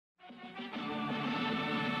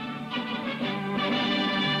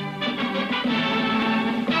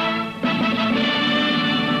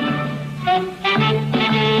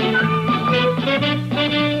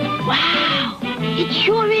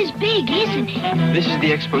isn't it? This is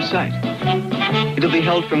the expo site. It'll be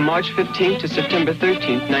held from March 15th to September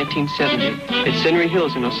 13th, 1970, at Senri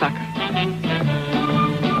Hills in Osaka.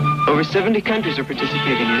 Over 70 countries are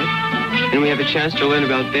participating in it, and we have a chance to learn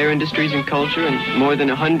about their industries and culture in more than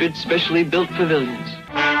 100 specially built pavilions.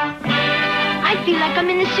 I feel like I'm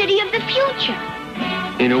in the city of the future.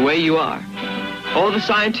 In a way, you are. All the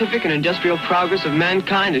scientific and industrial progress of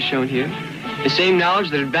mankind is shown here. The same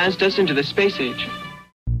knowledge that advanced us into the space age.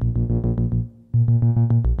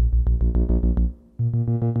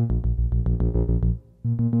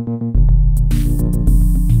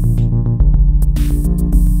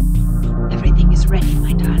 Everything is ready,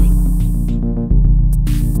 my darling.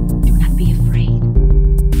 Do not be afraid.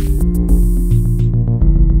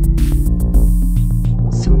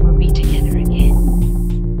 Soon we'll be together again.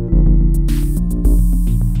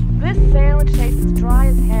 This sandwich tastes as dry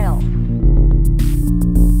as hell.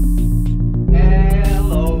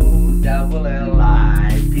 L-O-L-L-I-P-O-P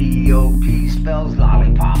spells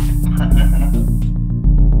lollipop.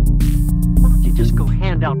 Why don't you just go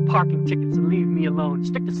hand out parking tickets and leave me alone?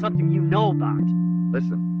 Stick to something you know about.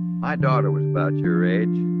 Listen, my daughter was about your age.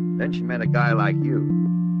 Then she met a guy like you.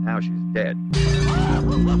 Now she's dead.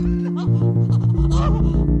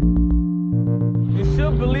 You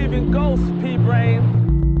should believe in ghosts, P-Brain.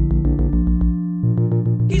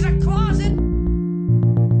 He's a closet!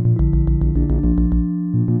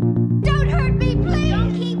 Don't hurt me, please!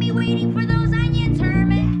 Don't keep me waiting for those onions,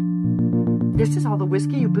 Herman! This is all the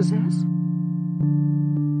whiskey you possess?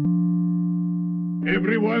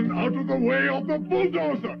 Everyone out of the way of the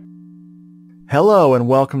bulldozer! Hello and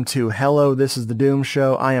welcome to Hello, This is the Doom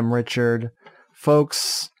Show. I am Richard.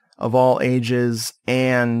 Folks of all ages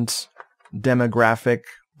and demographics?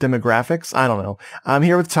 I don't know. I'm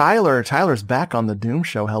here with Tyler. Tyler's back on the Doom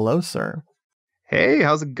Show. Hello, sir. Hey,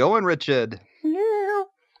 how's it going, Richard? Yeah.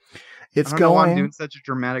 It's I don't know why I'm going. doing such a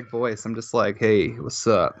dramatic voice. I'm just like, hey, what's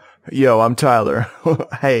up? Yo, I'm Tyler.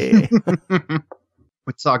 Hey.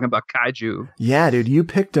 We're talking about kaiju. Yeah, dude, you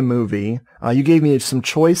picked a movie. You gave me some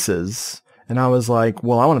choices, and I was like,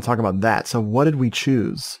 well, I want to talk about that. So what did we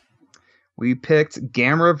choose? We picked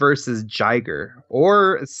Gamera versus Jiger,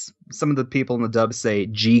 or as some of the people in the dub say,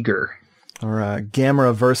 Jiger. Or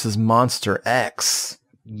Gamera versus Monster X.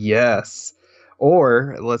 Yes.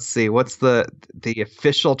 Or, let's see, what's the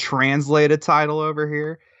official translated title over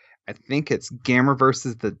here? I think it's Gamera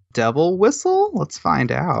versus the Devil Whistle. Let's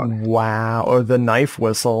find out. Wow. Or the Knife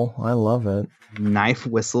Whistle. I love it. Knife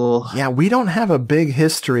Whistle. Yeah, we don't have a big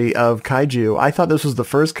history of kaiju. I thought this was the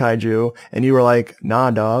first kaiju, and you were like, nah,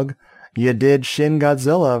 dog. You did Shin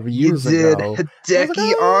Godzilla years ago. You did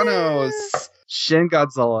Hideki Anno's Shin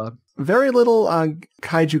Godzilla. Very little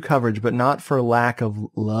kaiju coverage, but not for lack of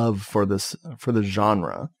love for the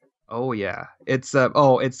genre. Oh yeah, it's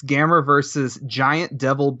Gamera versus Giant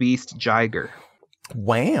Devil Beast Jiger.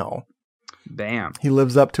 Wow, bam! He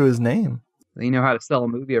lives up to his name. They know how to sell a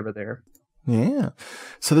movie over there. Yeah.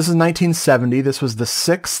 So this is 1970. This was the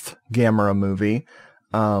 6th Gamera movie.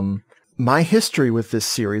 My history with this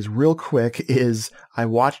series, real quick, is I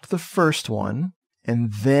watched the first one,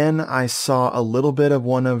 and then I saw a little bit of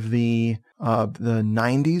one of the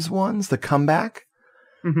 90s ones, the comeback.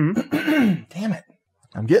 Mm-hmm. Damn it.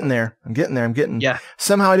 I'm getting there. Yeah.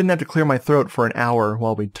 Somehow I didn't have to clear my throat for an hour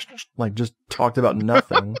while we just talked about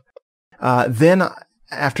nothing. Then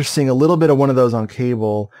after seeing a little bit of one of those on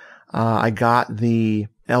cable, I got the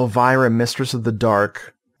Elvira Mistress of the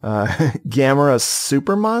Dark, Gamera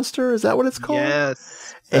Super Monster. Is that what it's called?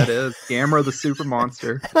 Yes, that is Gamera the Super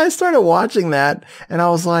Monster. And I started watching that, and I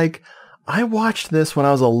was like, I watched this when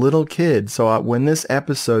I was a little kid. So when this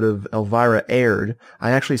episode of Elvira aired,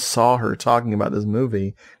 I actually saw her talking about this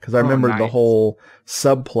movie because I remembered the whole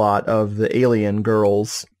subplot of the alien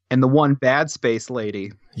girls and the one bad space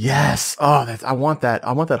lady. Yes. Oh, I want that.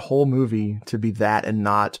 I want that whole movie to be that and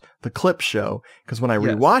not the clip show. Because when I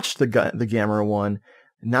rewatched the Gamera one,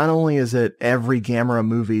 not only is it every Gamera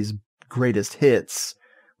movie's greatest hits,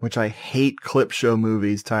 which I hate clip show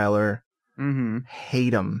movies, Tyler. Mm-hmm.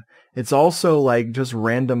 Hate them. It's also like just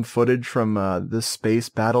random footage from the space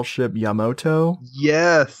battleship Yamato.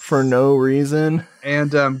 Yes. For no reason.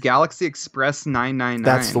 And Galaxy Express 999.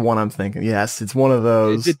 That's the one I'm thinking. Yes, it's one of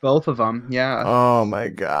those. It did both of them. Yeah. Oh my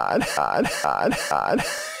God.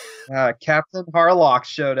 Captain Harlock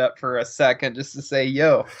showed up for a second just to say,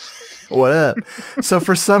 yo. What up? So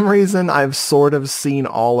for some reason, I've sort of seen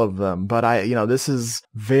all of them, but this is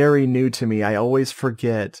very new to me. I always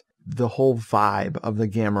forget the whole vibe of the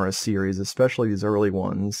Gamera series, especially these early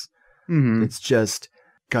ones. Mm-hmm. It's just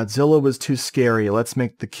Godzilla was too scary. Let's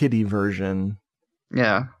make the kiddie version.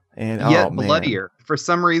 Yeah. And yet man. bloodier. For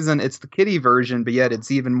some reason, it's the kiddie version, but yet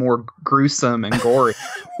it's even more gruesome and gory.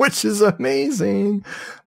 Which is amazing.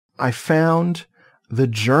 I found the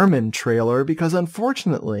German trailer because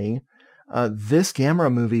unfortunately, this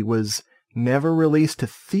Gamera movie was never released to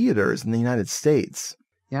theaters in the United States.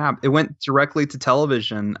 Yeah, it went directly to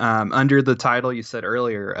television under the title you said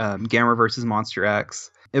earlier, Gamera vs. Monster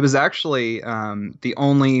X. It was actually the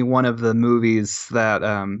only one of the movies that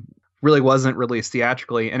really wasn't released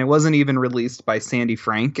theatrically, and it wasn't even released by Sandy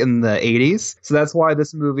Frank in the 80s. So that's why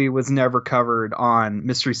this movie was never covered on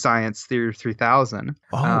Mystery Science Theater 3000.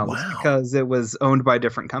 Wow. Because it was owned by a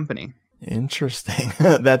different company. Interesting.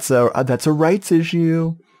 That's a rights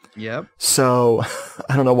issue. Yep. So,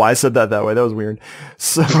 I don't know why I said that way. That was weird.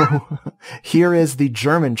 So, here is the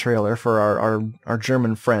German trailer for our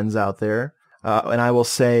German friends out there. And I will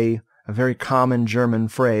say a very common German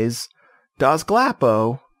phrase, Das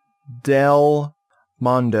Glappo del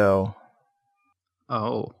Mondo.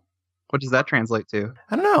 Oh. What does that translate to?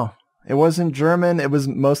 I don't know. It wasn't German. It was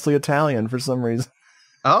mostly Italian for some reason.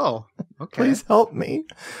 Oh, okay. Please help me.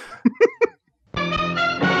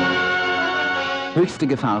 Höchste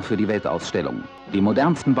Gefahr für die Weltausstellung. Die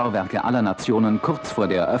modernsten Bauwerke aller Nationen kurz vor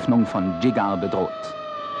der Eröffnung von Jiger bedroht.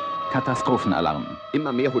 Katastrophenalarm.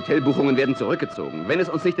 Immer mehr Hotelbuchungen werden zurückgezogen. Wenn es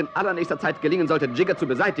uns nicht in allernächster Zeit gelingen sollte, Jiger zu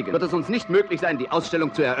beseitigen, wird es uns nicht möglich sein, die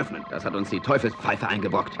Ausstellung zu eröffnen. Das hat uns die Teufelspfeife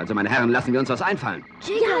eingebrockt. Also, meine Herren, lassen wir uns was einfallen.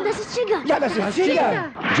 Jiger, das ist Jiger. Ja, das ist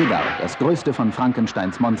Jiger. Jiger, das größte von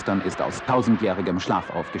Frankensteins Monstern, ist aus 1000-jährigem Schlaf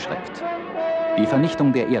aufgeschreckt. Die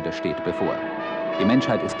Vernichtung der Erde steht bevor. Die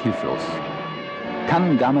Menschheit ist hilflos.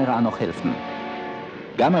 Kann Gamera noch helfen?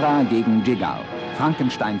 Gamera gegen Jiger.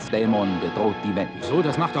 Frankensteins Dämon bedroht die Welt. So,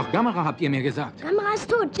 das macht doch Gamera, habt ihr mir gesagt. Gamera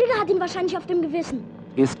ist tot. Jiger hat ihn wahrscheinlich auf dem Gewissen.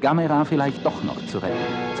 Ist Gamera vielleicht doch noch zu retten?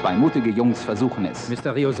 Zwei mutige Jungs versuchen es.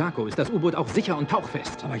 Mr. Ryosako, ist das U-Boot auch sicher und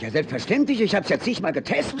tauchfest? Aber ja, selbstverständlich. Ich hab's ja zigmal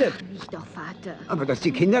getestet. Nicht doch, Vater. Aber dass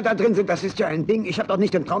die Kinder da drin sind, das ist ja ein Ding. Ich hab doch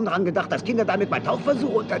nicht im Traum daran gedacht, dass Kinder damit mal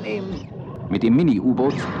Tauchversuche unternehmen. Mit dem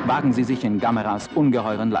Mini-U-Boot wagen sie sich in Gameras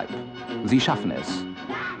ungeheuren Leib. Sie schaffen es.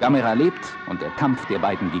 Gamera lebt und der Kampf der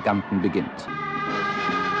beiden Giganten beginnt.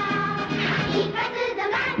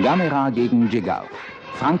 Gamera gegen Jiger.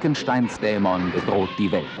 Frankensteins Dämon bedroht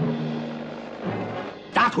die Welt.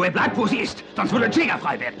 Statue bleibt, wo sie ist, sonst würde Jiger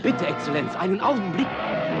frei werden. Bitte, Exzellenz, einen Augenblick.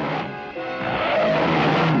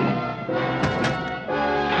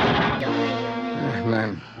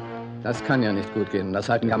 Nein, das kann ja nicht gut gehen. Das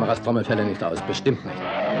halten Gameras Trommelfälle nicht aus. Bestimmt nicht.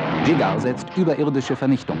 Jiger setzt überirdische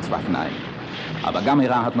Vernichtungswaffen ein. Aber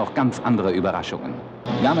Gamera hat noch ganz andere Überraschungen.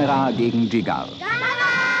 Gamera gegen Jiger.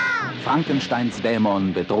 Frankensteins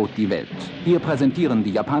Dämon bedroht die Welt. Hier präsentieren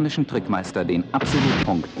die japanischen Trickmeister den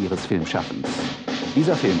Absolutpunkt ihres Filmschaffens.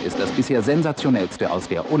 Dieser Film ist das bisher sensationellste aus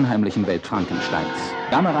der unheimlichen Welt Frankensteins.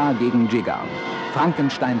 Gamera gegen Jiger.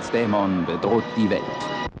 Frankensteins Dämon bedroht die Welt.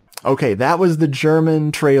 Okay, that was the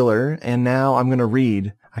German trailer, and now I'm going to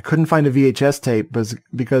read. I couldn't find a VHS tape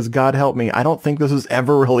because God help me, I don't think this was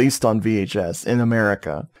ever released on VHS in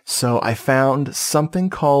America. So I found something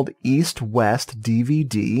called East West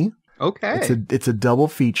DVD. Okay. It's a double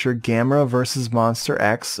feature, Gamera vs. Monster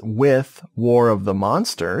X with War of the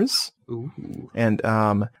Monsters. Ooh. And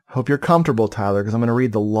hope you're comfortable, Tyler, because I'm going to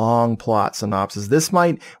read the long plot synopsis.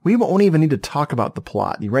 We won't even need to talk about the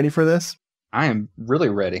plot. You ready for this? I am really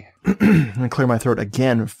ready. I'm going to clear my throat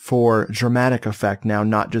again for dramatic effect now,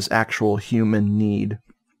 not just actual human need.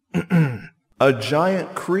 A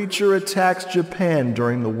giant creature attacks Japan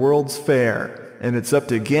during the World's Fair, and it's up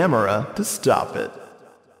to Gamera to stop it.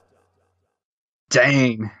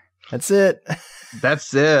 Dang. That's it.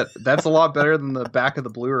 That's it. That's a lot better than the back of the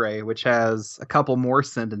Blu-ray, which has a couple more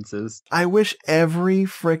sentences. I wish every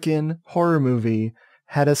frickin' horror movie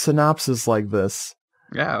had a synopsis like this.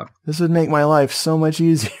 Yeah. This would make my life so much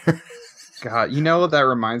easier. God, you know what that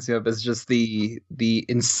reminds me of is just the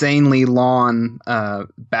insanely long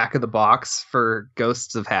back of the box for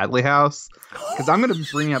Ghosts of Hadley House. Because I'm going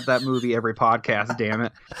to bring up that movie every podcast, damn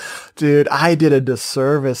it. Dude, I did a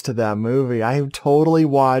disservice to that movie. I totally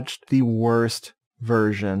watched the worst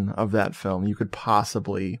version of that film you could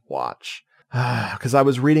possibly watch. Because I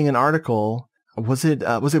was reading an article. Was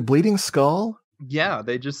it Bleeding Skull? Yeah,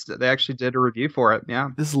 they actually did a review for it. Yeah.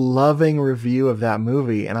 This loving review of that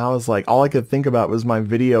movie. And I was like, all I could think about was my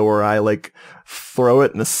video where I like throw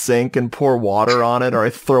it in the sink and pour water on it, or I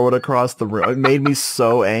throw it across the room. It made me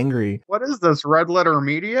so angry. What is this, Red Letter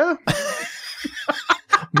Media?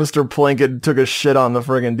 Mr. Plinkett took a shit on the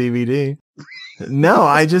friggin' DVD. No,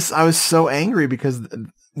 I was so angry because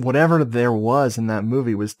whatever there was in that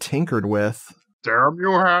movie was tinkered with Damn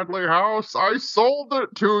you, Hadley House, I sold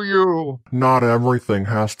it to you. Not everything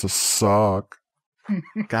has to suck.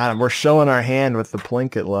 God, we're showing our hand with the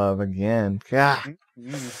Plinkett love again. God,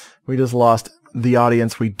 we just lost the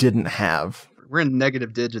audience we didn't have. We're in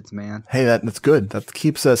negative digits, man. Hey, that's good. That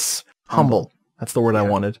keeps us humble. That's the word I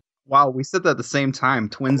wanted. Wow, we said that at the same time.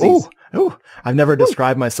 Twinsies. Ooh. I've never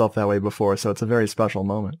described myself that way before, so it's a very special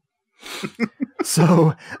moment.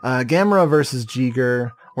 So, Gamera versus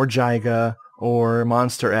Jiger, or Jiger, or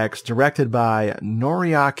Monster X, directed by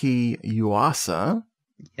Noriaki Yuasa.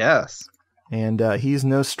 Yes. And he's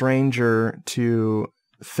no stranger to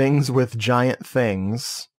things with giant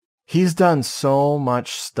things. He's done so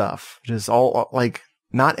much stuff. Just all, like,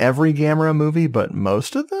 not every Gamera movie, but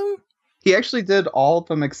most of them? He actually did all of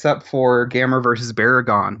them except for Gamera versus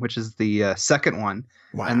Baragon, which is the second one.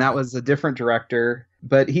 Wow. And that was a different director.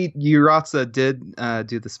 But Yuasa did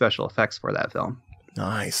do the special effects for that film.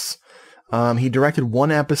 Nice. He directed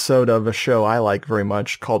one episode of a show I like very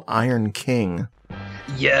much called Iron King.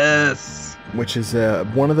 Yes. Which is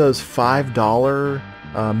one of those $5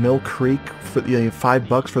 Mill Creek for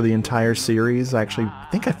 $5 for the entire series. I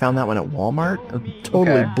think I found that one at Walmart. It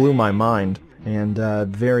totally blew my mind. And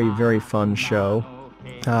very, very fun show.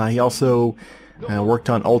 He also worked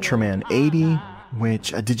on Ultraman 80,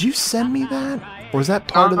 which did you send me that? Or was that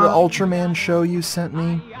part of the Ultraman show you sent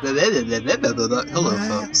me? Hello,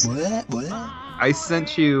 folks. What? I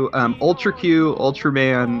sent you Ultra Q,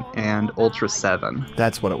 Ultraman, and Ultra 7.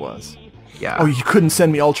 That's what it was. Yeah. Oh, you couldn't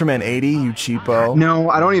send me Ultraman 80, you cheapo. No,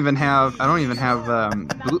 I don't even have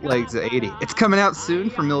bootlegs at 80. It's coming out soon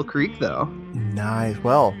for Mill Creek, though. Nice.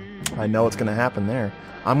 Well, I know what's going to happen there.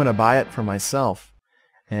 I'm going to buy it for myself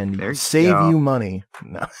and save you money.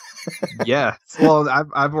 No. Yeah. Well,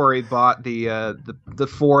 I've already bought the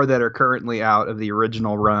 4 that are currently out of the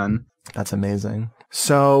original run. That's amazing.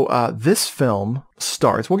 So this film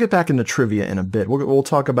starts. We'll get back into trivia in a bit. We'll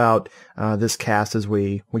talk about this cast as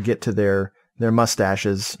we get to their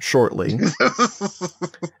mustaches shortly.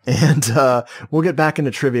 And we'll get back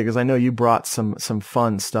into trivia because I know you brought some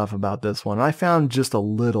fun stuff about this one. I found just a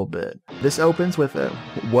little bit. This opens with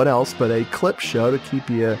what else but a clip show to keep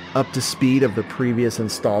you up to speed of the previous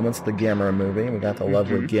installments of the Gamera movie. We got the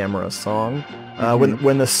lovely Gamera song.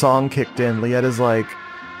 When the song kicked in, Lietta's like,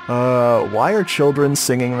 why are children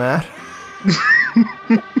singing that?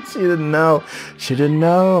 She didn't know.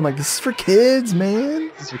 I'm like, this is for kids,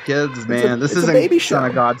 man. This is for kids, man. This isn't a baby show. Son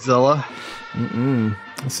of Godzilla.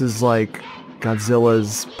 This is like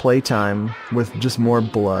Godzilla's playtime with just more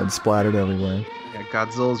blood splattered everywhere. Yeah,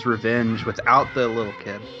 Godzilla's revenge without the little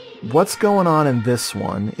kid. What's going on in this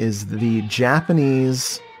one is the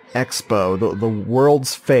Japanese Expo, the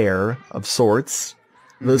World's Fair of sorts.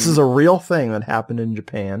 This is a real thing that happened in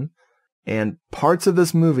Japan. And parts of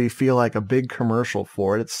this movie feel like a big commercial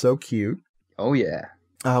for it. It's so cute. Oh, yeah.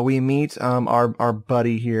 We meet our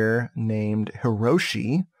buddy here named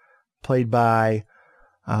Hiroshi, played by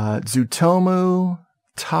Tsutomu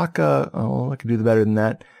Taka... Oh, I could do better than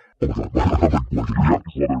that.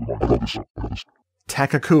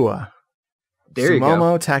 Takakura. There you go.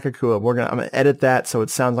 Sumomo Takakura. I'm going to edit that so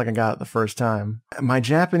it sounds like I got it the first time. My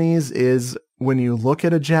Japanese is... When you look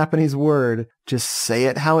at a Japanese word, just say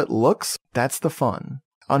it how it looks. That's the fun.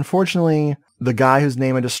 Unfortunately, the guy whose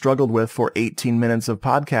name I just struggled with for 18 minutes of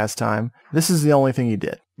podcast time, this is the only thing he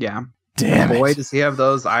did. Yeah. Damn it. Boy, does he have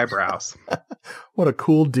those eyebrows. What a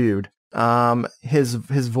cool dude. His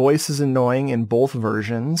voice is annoying in both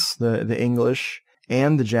versions, the English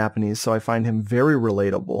and the Japanese, so I find him very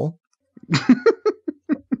relatable.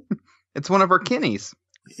 It's one of our kinnies.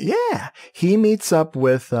 Yeah. He meets up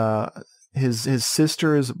with... his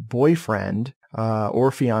sister's boyfriend,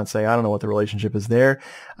 or fiance. I don't know what the relationship is there.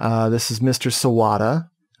 This is Mr. Sawada.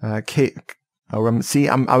 I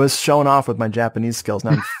was showing off with my Japanese skills.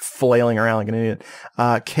 Now I'm flailing around like an idiot.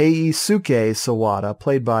 Keisuke Sawada,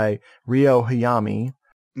 played by Ryo Hayami.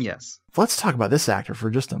 Yes. Let's talk about this actor for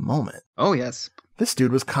just a moment. Oh, yes. This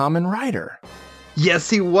dude was Kamen Rider. Yes,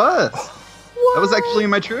 he was. What? That was actually in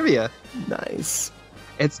my trivia. Nice.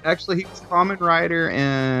 It's actually, he was Kamen Rider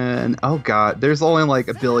and, oh god, there's only like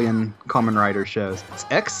a billion Kamen Rider shows. It's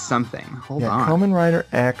X something. Hold on. Kamen Rider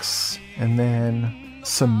X, and then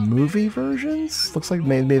some movie versions? Looks like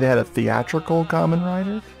maybe they had a theatrical Kamen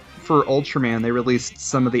Rider. For Ultraman, they released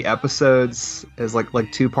some of the episodes as like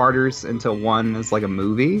two-parters into one as like a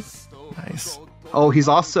movie. Nice. Oh, he's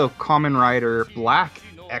also Kamen Rider Black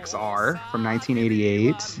XR from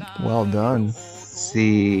 1988. Well done.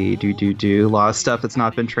 See, a lot of stuff that's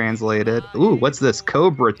not been translated. Ooh, what's this?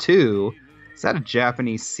 Cobra 2. Is that a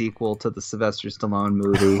Japanese sequel to the Sylvester Stallone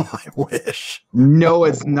movie? I wish. No,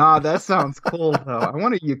 it's not. That sounds cool, though. I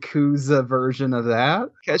want a Yakuza version of that.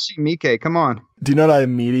 Keshi Miike, come on. Do you know what I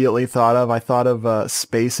immediately thought of? I thought of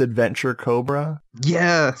Space Adventure Cobra.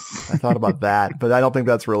 Yes. I thought about that, but I don't think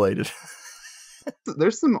that's related.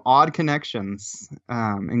 There's some odd connections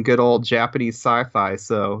in good old Japanese sci-fi,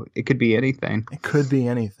 so it could be anything. It could be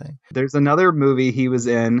anything. There's another movie he was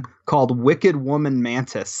in called Wicked Woman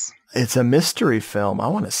Mantis. It's a mystery film. I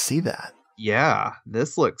want to see that. Yeah,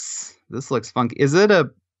 this looks funky. Is it a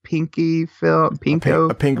pinky film? Pinko?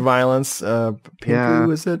 A pink violence? Pinku, Yeah.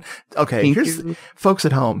 is it? Okay, Pinku. Folks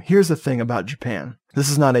at home, here's the thing about Japan. This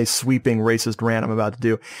is not a sweeping racist rant I'm about to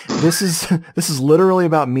do. This is literally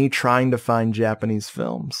about me trying to find Japanese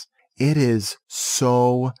films. It is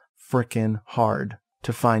so freaking hard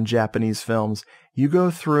to find Japanese films. You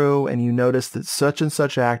go through and you notice that such and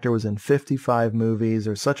such actor was in 55 movies,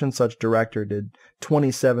 or such and such director did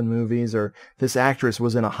 27 movies, or this actress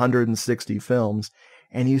was in 160 films.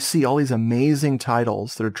 And you see all these amazing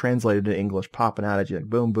titles that are translated to English popping out at you, like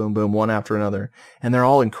boom, boom, boom, one after another. And they're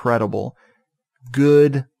all incredible.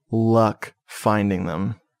 Good luck finding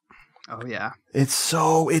them. Oh, yeah. It's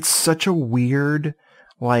such a weird,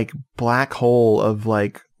 like, black hole of,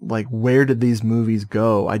 like where did these movies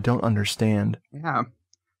go? I don't understand. Yeah.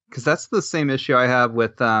 Because that's the same issue I have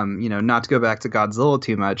with, not to go back to Godzilla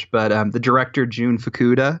too much, but the director Jun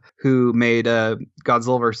Fukuda, who made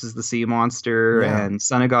Godzilla versus the Sea Monster and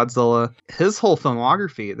Son of Godzilla, his whole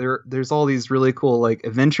filmography, there's all these really cool like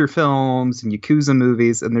adventure films and Yakuza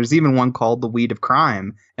movies, and there's even one called The Weed of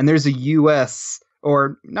Crime, and there's a U.S.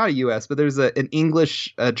 or not a U.S., but there's an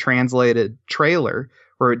English translated trailer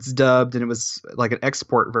where it's dubbed, and it was like an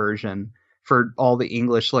export version for all the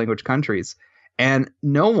English language countries. And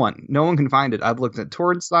no one can find it. I've looked at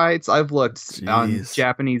torrent sites. I've looked on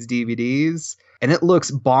Japanese DVDs, and it looks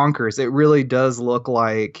bonkers. It really does look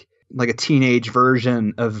like a teenage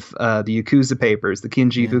version of the Yakuza Papers, the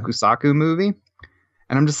Kinji Fukusaku movie.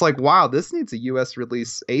 And I'm just like, wow, this needs a U.S.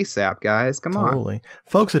 release ASAP, guys. Come on. Totally.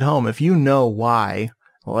 Folks at home, if you know why,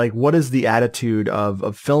 like, what is the attitude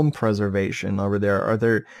of film preservation over there? Are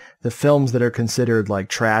there the films that are considered like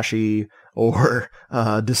trashy or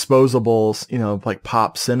disposables, like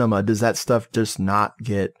pop cinema? Does that stuff just not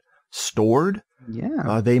get stored? Yeah.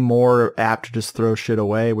 Are they more apt to just throw shit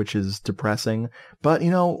away, which is depressing? But,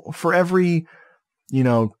 for every,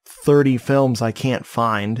 30 films I can't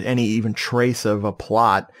find any even trace of a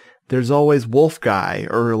plot, there's always Wolf Guy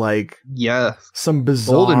or like some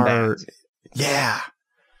bizarre. Yeah.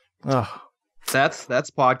 Oh. That's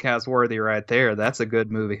podcast worthy right there. That's a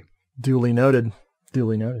good movie. Duly noted.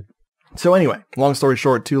 So anyway, long story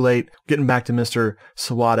short, too late. Getting back to Mr.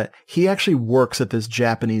 Sawada, he actually works at this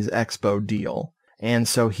Japanese expo deal. And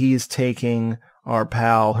so he's taking our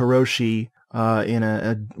pal Hiroshi in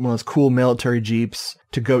one of those cool military jeeps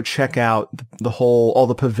to go check out all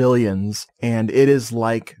the pavilions. And it is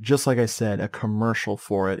like, just like I said, a commercial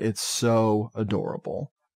for it. It's so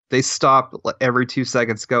adorable. They stop every 2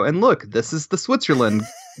 seconds to go, and look, this is the Switzerland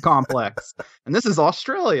complex, and this is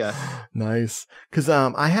Australia. Nice. Because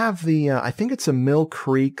I have I think it's a Mill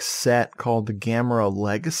Creek set called the Gamera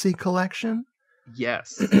Legacy Collection.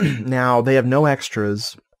 Yes. Now, they have no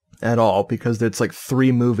extras at all because it's like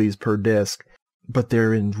 3 movies per disc, but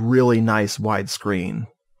they're in really nice widescreen.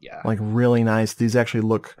 Yeah. Like really nice. These actually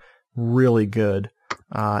look really good.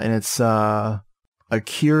 And it's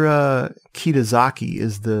Akira Kitazaki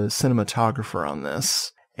is the cinematographer on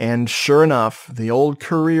this. And sure enough, the old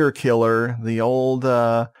career killer, the old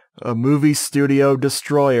movie studio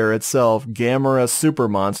destroyer itself, Gamera Super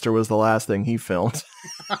Monster, was the last thing he filmed.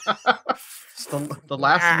 The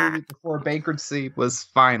last movie before bankruptcy was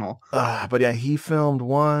final. But yeah, he filmed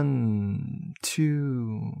 1,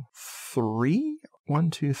 2, 3? 1,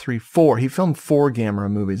 2, 3, 4. He filmed 4 Gamera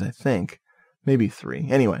movies, I think. Maybe 3.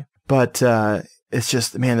 Anyway, but it's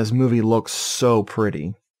just, man, this movie looks so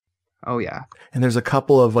pretty. Oh, yeah. And there's a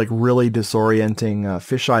couple of like really disorienting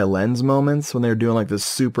fisheye lens moments when they're doing like this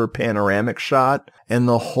super panoramic shot, and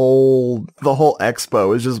the whole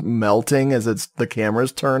expo is just melting as the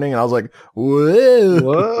camera's turning. And I was like,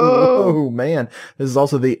 whoa, man. This is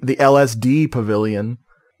also the LSD pavilion.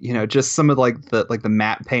 Just some of the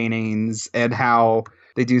matte paintings and how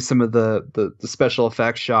they do some of the special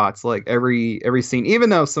effects shots, like every scene, even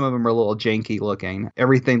though some of them are a little janky looking,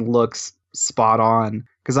 everything looks spot on.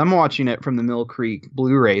 Because I'm watching it from the Mill Creek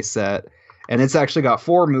Blu-ray set, and it's actually got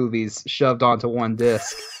 4 movies shoved onto one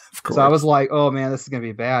disc. Of course. So I was like, oh man, this is going to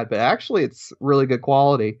be bad. But actually, it's really good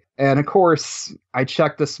quality. And of course, I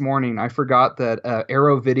checked this morning. I forgot that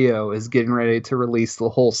Arrow Video is getting ready to release the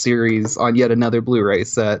whole series on yet another Blu-ray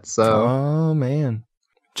set. So, oh man,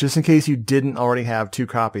 just in case you didn't already have 2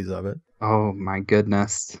 copies of it. Oh my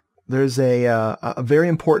goodness. There's a very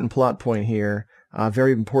important plot point here. A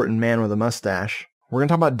very important man with a mustache. We're going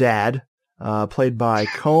to talk about Dad, played by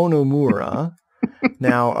Kon Omura.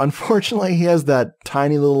 Now, unfortunately, he has that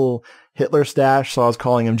tiny little Hitler stash, so I was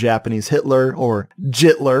calling him Japanese Hitler or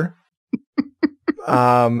Jitler.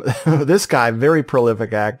 This guy, very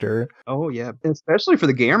prolific actor. Oh, yeah. Especially for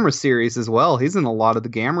the Gamera series as well. He's in a lot of the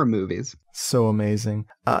Gamera movies. So amazing.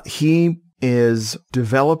 He is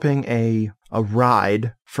developing a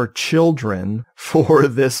ride for children for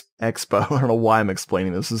this expo. I don't know why I'm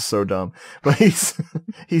explaining this. This is so dumb. But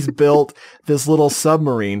he's built this little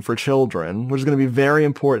submarine for children, which is going to be very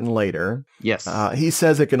important later. Yes. He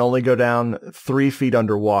says it can only go down 3 feet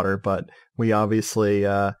underwater, but we obviously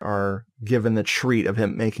are given the treat of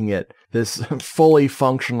him making it this fully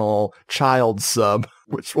functional child sub,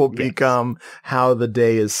 which will become how the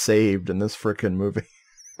day is saved in this frickin' movie.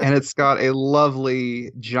 And it's got a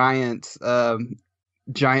lovely giant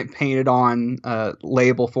painted on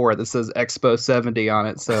label for it that says Expo 70 on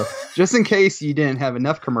it. So just in case you didn't have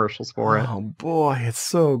enough commercials for it. Oh boy, it's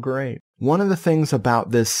so great. One of the things about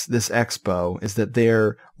this expo is that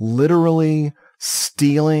they're literally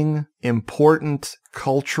stealing important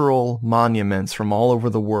cultural monuments from all over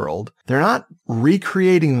the world. They're not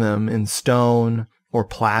recreating them in stone or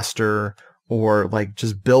plaster or like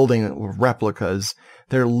just building replicas.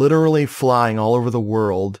 They're literally flying all over the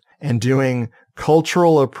world and doing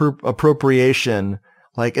cultural appropriation,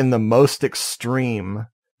 like in the most extreme,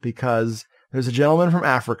 because there's a gentleman from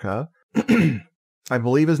Africa. I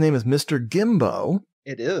believe his name is Mr. Gimbo.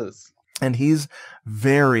 It is. And he's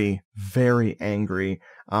very, very angry.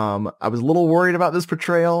 I was a little worried about this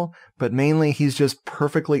portrayal, but mainly he's just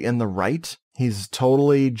perfectly in the right. He's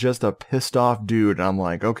totally just a pissed off dude. And I'm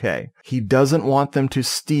like, okay, he doesn't want them to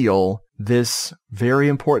steal this very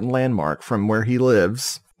important landmark from where he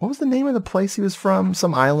lives. What was the name of the place he was from?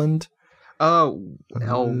 Some island? Westerland?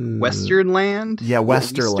 Yeah,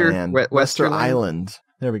 Westerland. Westerland Island.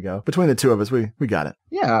 There we go. Between the two of us, we got it.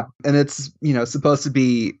 Yeah, and it's supposed to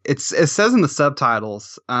be. It says in the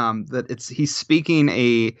subtitles that he's speaking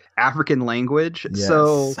a African language. Yes.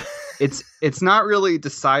 So it's not really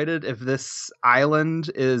decided if this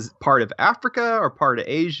island is part of Africa or part of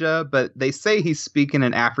Asia, but they say he's speaking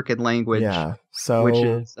an African language. Yeah. So which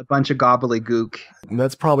is a bunch of gobbledygook.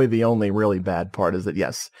 That's probably the only really bad part. Is that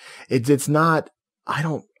yes, it's not.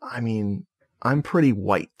 I'm pretty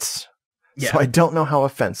white. Yeah. So I don't know how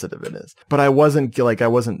offensive it is, but I wasn't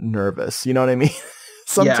nervous. You know what I mean?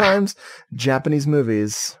 Sometimes Japanese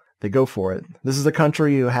movies, they go for it. This is a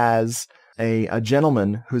country who has a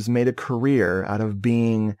gentleman who's made a career out of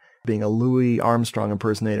being a Louis Armstrong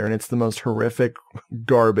impersonator, and it's the most horrific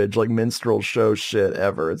garbage, like minstrel show shit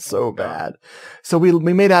ever. It's so bad. So we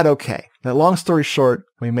made out okay. Now, long story short,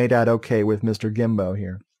 we made out okay with Mr. Gimbo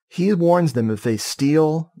here. He warns them if they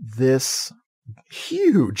steal this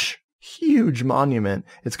huge monument,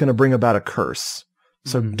 it's going to bring about a curse.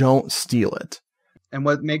 So don't steal it. And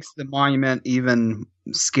what makes the monument even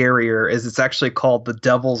scarier is it's actually called the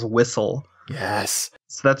Devil's Whistle. Yes.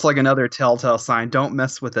 So that's like another telltale sign. Don't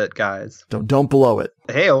mess with it, guys. Don't blow it.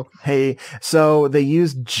 Hey. So they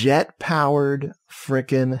use jet-powered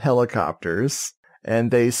frickin' helicopters,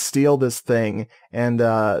 and they steal this thing, and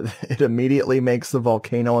it immediately makes the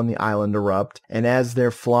volcano on the island erupt. And as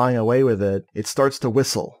they're flying away with it, it starts to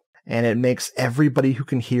whistle. And it makes everybody who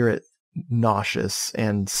can hear it nauseous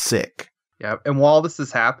and sick. Yeah, and while this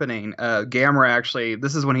is happening, Gamera actually,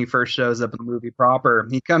 this is when he first shows up in the movie proper.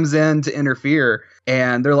 He comes in to interfere,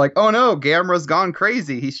 and they're like, oh no, Gamera's gone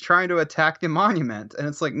crazy. He's trying to attack the monument. And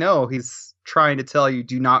it's like, no, he's trying to tell you,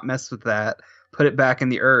 do not mess with that. Put it back in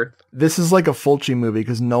the earth. This is like a Fulci movie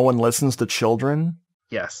because no one listens to children.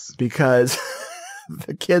 Yes. Because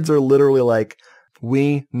the kids are literally like,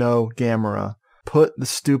 we know Gamera. Put the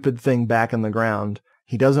stupid thing back in the ground.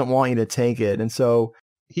 He doesn't want you to take it. And so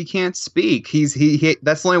he can't speak. He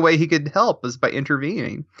that's the only way he could help is by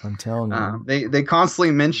intervening. I'm telling you. They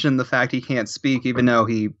constantly mention the fact he can't speak, even though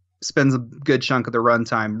he spends a good chunk of the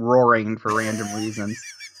runtime roaring for random reasons.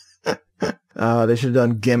 They should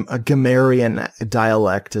have done a Gamerian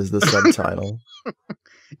dialect as the subtitle.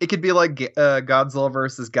 It could be like Godzilla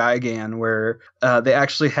versus Gigan, where they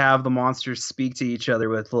actually have the monsters speak to each other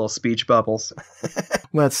with little speech bubbles.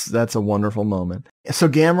 That's a wonderful moment. So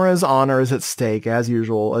Gamera's honor is at stake, as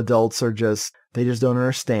usual. Adults they just don't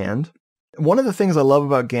understand. One of the things I love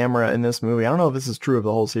about Gamera in this movie, I don't know if this is true of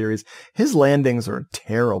the whole series, his landings are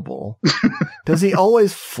terrible. Does he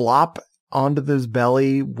always flop onto his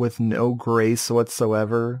belly with no grace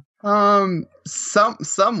whatsoever?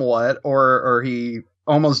 Somewhat, or he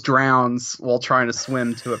almost drowns while trying to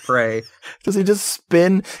swim to a prey. Does he just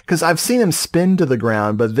spin? Because I've seen him spin to the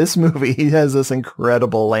ground, but this movie, he has this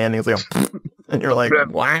incredible landing. It's like, and you're like,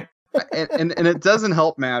 what? and it doesn't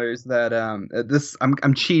help matters that this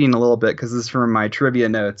I'm cheating a little bit because this is from my trivia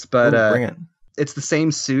notes, but bring it. It's the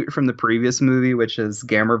same suit from the previous movie, which is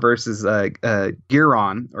Gamera versus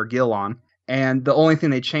Gilon. And the only thing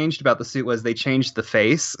they changed about the suit was they changed the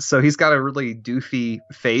face. So he's got a really doofy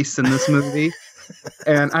face in this movie.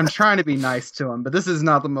 And I'm trying to be nice to him, but this is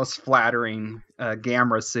not the most flattering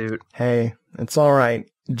Gamera suit. Hey, it's all right.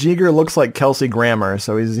 Jiger looks like Kelsey Grammer,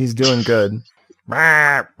 so he's doing good.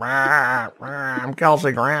 I'm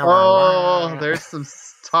Kelsey Grammer. Oh, there's some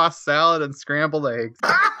tossed salad and scrambled eggs.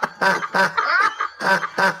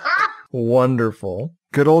 Wonderful.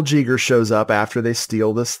 Good old Jiger shows up after they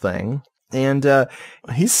steal this thing. And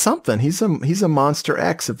he's something. He's a Monster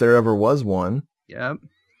X if there ever was one. Yep.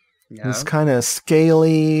 He's kind of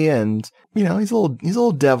scaly, and he's a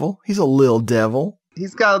little devil. He's a little devil.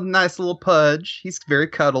 He's got a nice little pudge. He's very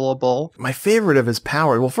cuddleable. My favorite of his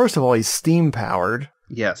power. Well, first of all, he's steam powered.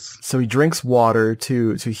 Yes. So he drinks water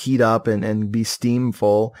to heat up and be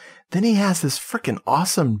steamful. Then he has this freaking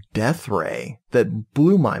awesome death ray that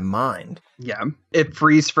blew my mind. Yeah. It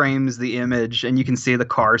freeze frames the image and you can see the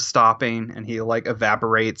car stopping and he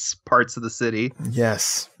evaporates parts of the city.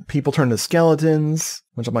 Yes. People turn to skeletons,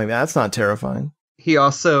 which I'm like, that's not terrifying. He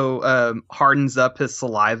also hardens up his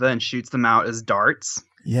saliva and shoots them out as darts.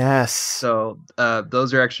 Yes. So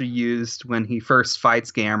those are actually used when he first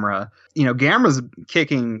fights Gamera. Gamera's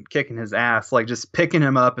kicking his ass, just picking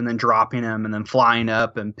him up and then dropping him and then flying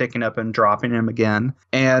up and picking up and dropping him again.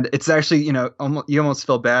 And it's actually, you almost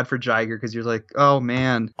feel bad for Jiger because you're like, oh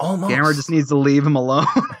man, almost. Gamera just needs to leave him alone.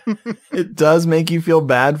 It does make you feel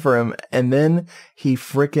bad for him. And then he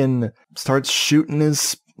freaking starts shooting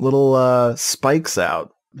his little spikes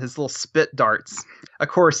out. His little spit darts. Of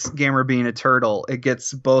course, Gamera being a turtle, it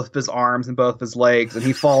gets both of his arms and both of his legs, and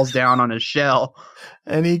he falls down on his shell.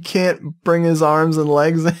 And he can't bring his arms and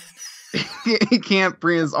legs in. He can't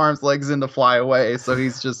bring his arms, legs in to fly away, so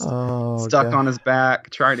he's just stuck on his back,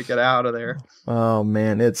 trying to get out of there. Oh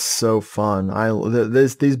man, it's so fun.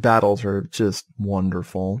 These battles are just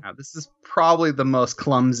wonderful. Now, this is probably the most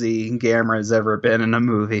clumsy Gamera has ever been in a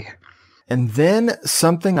movie. And then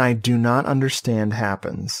something I do not understand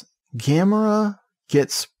happens. Gamera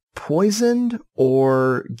gets poisoned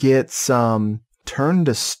or gets turned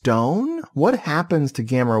to stone? What happens to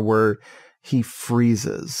Gamera where he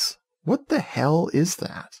freezes? What the hell is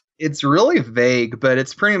that? It's really vague, but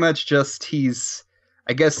it's pretty much just he's,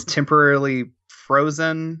 I guess, temporarily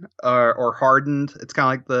frozen or hardened. It's kind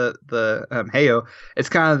of like the Heyo. It's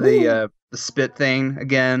kind of the spit thing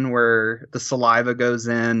again, where the saliva goes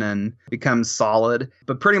in and becomes solid.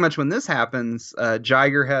 But pretty much when this happens,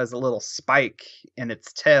 Jiger has a little spike in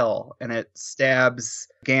its tail, and it stabs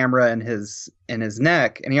Gamera in his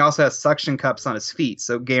neck. And he also has suction cups on his feet,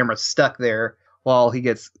 so Gamera's stuck there while he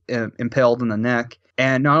gets impaled in the neck.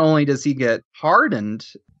 And not only does he get hardened,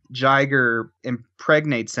 Jiger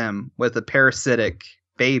impregnates him with a parasitic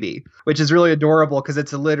baby, which is really adorable because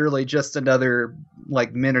it's literally just another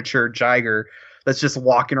miniature Jiger that's just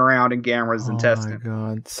walking around in Gamera's intestine. Oh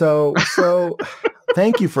my god. So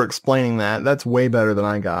thank you for explaining that. That's way better than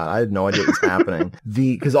I got. I had no idea what was happening.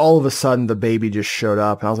 Because all of a sudden the baby just showed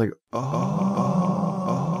up and I was like,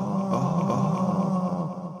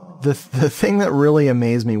 The thing that really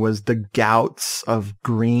amazed me was the gouts of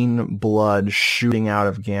green blood shooting out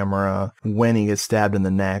of Gamera when he gets stabbed in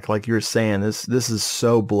the neck. Like you were saying, this is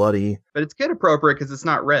so bloody. But it's kid appropriate because it's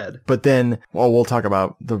not red. But then, we'll talk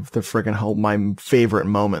about the freaking my favorite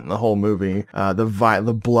moment in the whole movie,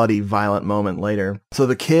 the bloody, violent moment later. So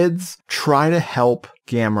the kids try to help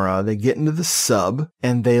Gamera. They get into the sub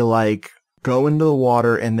and they go into the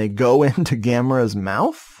water and they go into Gamera's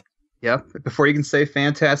mouth. Yep. Before you can say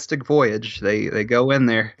fantastic voyage, they go in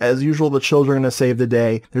there. As usual, the children are going to save the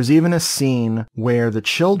day. There's even a scene where the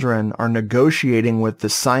children are negotiating with the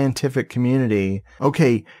scientific community.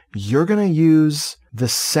 Okay, you're going to use the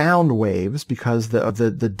sound waves because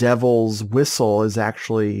the devil's whistle is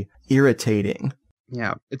actually irritating.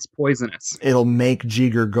 Yeah, it's poisonous. It'll make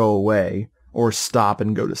Jiger go away or stop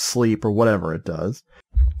and go to sleep or whatever it does.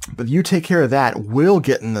 But you take care of that. We'll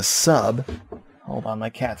get in the sub. Hold on, my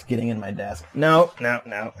cat's getting in my desk. No.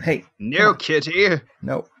 Hey. No, kitty.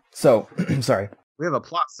 No. So, sorry. We have a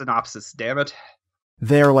plot synopsis, damn it.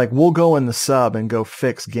 they're like, we'll go in the sub and go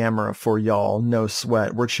fix Gamera for y'all. No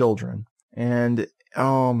sweat. We're children. And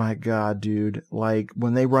oh my God, dude. Like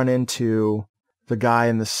when they run into the guy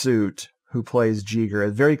in the suit who plays Jiger,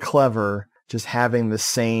 it's very clever just having the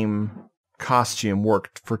same costume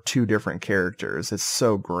worked for two different characters. It's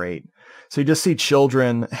so great. So you just see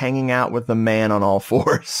children hanging out with the man on all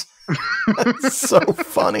fours. It's so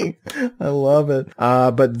funny. I love it.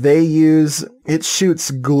 But it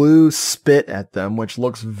shoots glue spit at them, which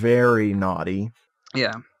looks very naughty.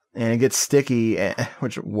 Yeah. And it gets sticky,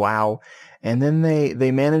 which, wow. And then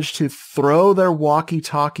they manage to throw their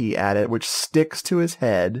walkie-talkie at it, which sticks to his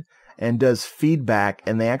head and does feedback,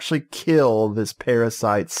 and they actually kill this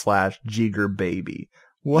parasite / Jiger baby.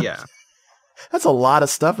 What? Yeah. That's a lot of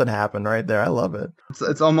stuff that happened right there. I love it.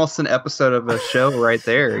 It's almost an episode of a show right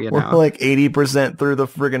there. You know, we're like 80% through the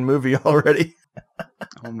friggin' movie already.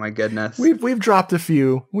 Oh my goodness. We've dropped a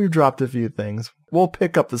few. We've dropped a few things. We'll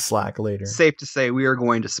pick up the slack later. Safe to say we are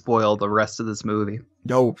going to spoil the rest of this movie.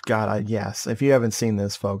 Oh God, yes. If you haven't seen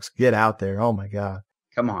this, folks, get out there. Oh my God.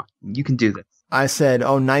 Come on, you can do this. I said,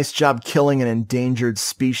 oh, nice job killing an endangered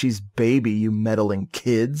species baby, you meddling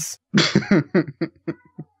kids.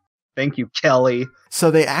 Thank you, Kelly.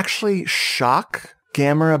 So they actually shock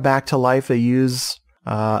Gamera back to life. They use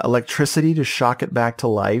electricity to shock it back to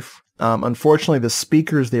life. Unfortunately, the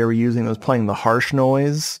speakers they were using was playing the harsh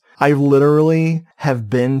noise. I literally have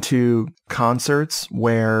been to concerts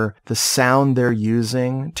where the sound they're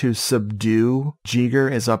using to subdue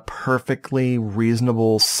Jiger is a perfectly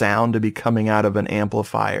reasonable sound to be coming out of an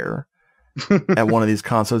amplifier at one of these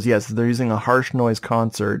concerts. Yes, they're using a harsh noise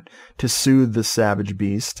concert to soothe the savage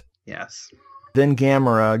beast. Yes. Then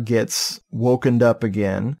Gamera gets woken up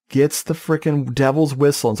again, gets the frickin' devil's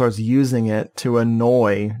whistle and starts using it to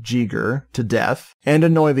annoy Jiger to death and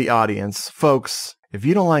annoy the audience. Folks, if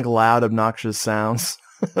you don't like loud, obnoxious sounds,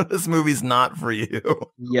 this movie's not for you.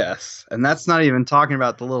 Yes. And that's not even talking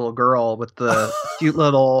about the little girl with the cute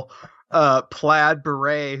little plaid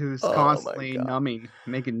beret who's constantly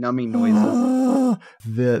making numbing noises.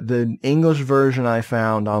 The English version I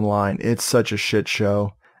found online, it's such a shit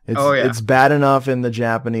show. It's bad enough in the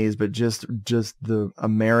Japanese, but just the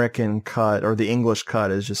American cut or the English cut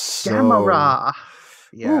is just so... Gamera!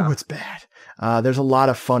 Yeah. Ooh, it's bad. There's a lot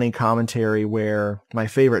of funny commentary where my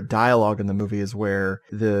favorite dialogue in the movie is where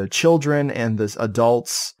the children and the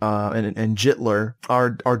adults and Jitler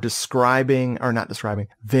are describing, or not describing,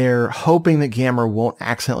 they're hoping that Gamera won't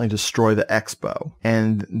accidentally destroy the expo.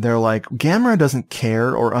 And they're like, Gamera doesn't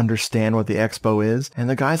care or understand what the expo is. And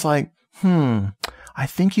the guy's like, I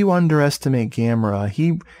think you underestimate Gamera.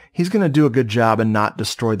 He's going to do a good job and not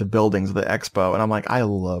destroy the buildings of the expo. And I'm like, I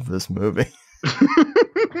love this movie.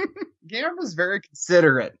 Gamera's very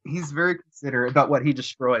considerate. He's very considerate about what he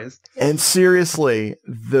destroys. And seriously,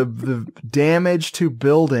 the damage to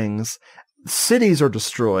buildings, cities are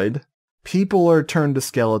destroyed, people are turned to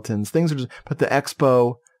skeletons, but the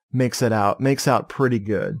expo makes out pretty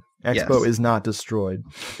good. Expo is not destroyed.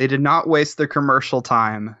 They did not waste their commercial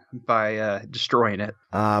time by destroying it.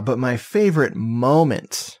 But my favorite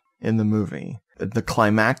moment in the movie, the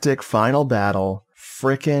climactic final battle,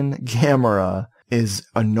 frickin' Gamera is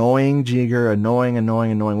annoying Jiger,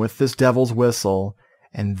 annoying with this devil's whistle,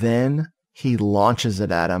 and then he launches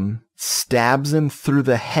it at him, stabs him through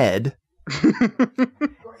the head,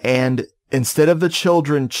 and instead of the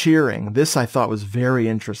children cheering, this I thought was very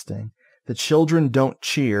interesting. The children don't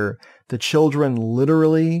cheer. The children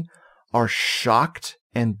literally are shocked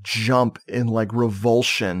and jump in like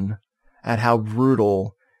revulsion at how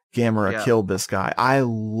brutal Gamera killed this guy. I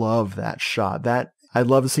love that shot. I'd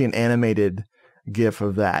love to see an animated GIF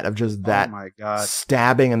of that, of just that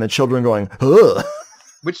stabbing and the children going, ugh.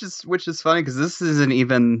 Which is funny because this isn't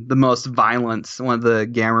even the most violence one of the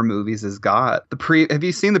Gamera movies has got. Have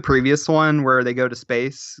you seen the previous one where they go to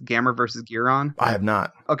space, Gamera versus Giron? I have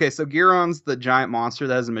not. Okay, so Giron's the giant monster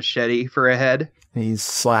that has a machete for a head. He's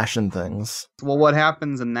slashing things. Well, what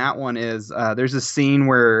happens in that one is there's a scene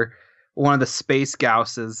where one of the space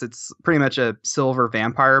Gausses, it's pretty much a silver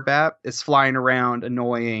vampire bat, is flying around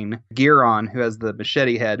annoying Giron, who has the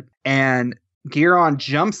machete head, and Giron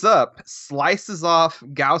jumps up, slices off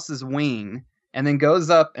Gauss's wing, and then goes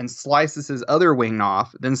up and slices his other wing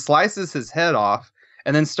off, then slices his head off,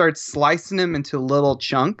 and then starts slicing him into little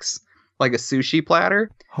chunks, like a sushi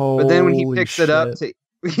platter. Holy but then when he picks shit. it up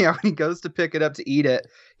when he goes to pick it up to eat it,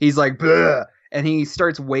 he's like, bleh! And he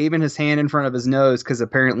starts waving his hand in front of his nose because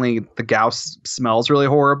apparently the Gauss smells really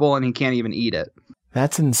horrible and he can't even eat it.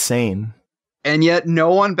 That's insane. And yet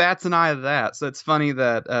no one bats an eye at that. So it's funny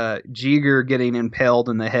that Jiger getting impaled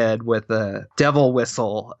in the head with a devil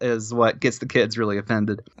whistle is what gets the kids really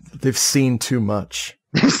offended. They've seen too much.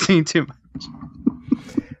 They've seen too much.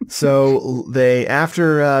 So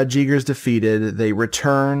after Jiger's defeated, they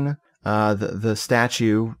return the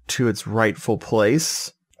statue to its rightful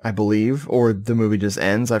place, I believe, or the movie just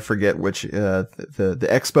ends. I forget which. The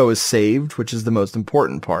expo is saved, which is the most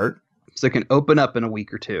important part. So it can open up in a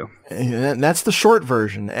week or two. And that's the short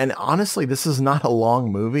version. And honestly, this is not a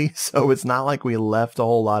long movie, so it's not like we left a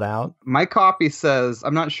whole lot out. My copy says,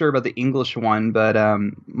 I'm not sure about the English one, but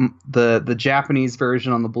the Japanese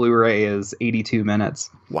version on the Blu-ray is 82 minutes.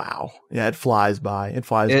 Wow. Yeah, it flies by.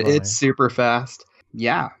 It's super fast.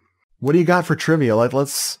 Yeah. What do you got for trivia?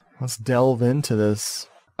 Let's delve into this.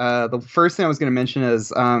 The first thing I was going to mention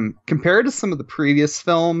is compared to some of the previous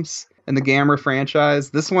films in the Gamera franchise,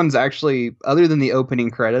 this one's actually, other than the opening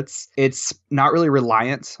credits, it's not really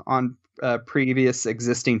reliant on previous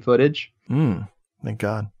existing footage. Thank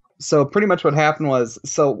God. So pretty much what happened was,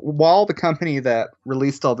 while the company that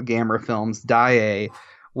released all the Gamera films, Daiei,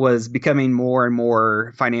 was becoming more and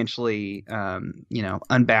more financially,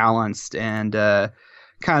 unbalanced and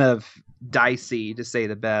kind of dicey, to say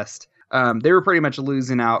the best. They were pretty much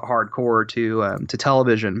losing out hardcore to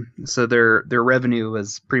television, so their revenue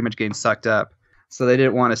was pretty much getting sucked up. So they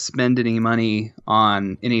didn't want to spend any money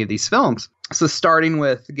on any of these films. So starting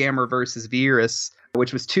with Gamera vs. Virus,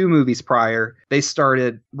 which was 2 movies prior, they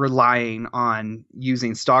started relying on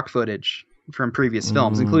using stock footage from previous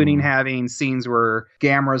films, including having scenes where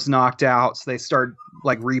Gamera's knocked out, so they start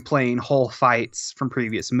replaying whole fights from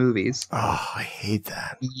previous movies. Oh, I hate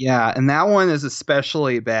that. Yeah, and that one is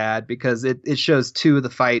especially bad because it shows 2 of the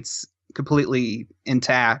fights completely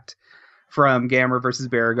intact from Gamera versus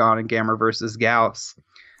Baragon and Gamera versus Gauss.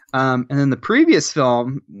 And then the previous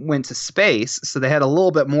film went to space, so they had a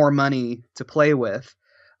little bit more money to play with,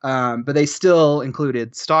 but they still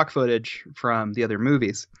included stock footage from the other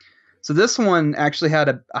movies. So this one actually had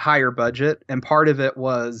a higher budget, and part of it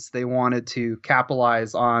was they wanted to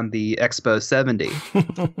capitalize on the Expo 70.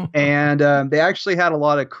 And they actually had a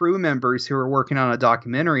lot of crew members who were working on a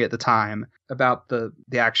documentary at the time about the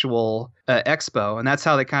actual Expo, and that's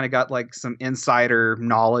how they kind of got some insider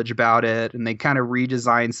knowledge about it, and they kind of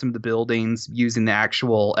redesigned some of the buildings using the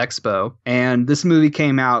actual Expo. And this movie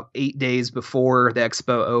came out 8 days before the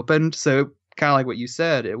Expo opened, so kind of like what you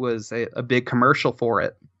said, it was a big commercial for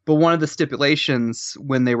it. But one of the stipulations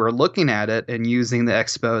when they were looking at it and using the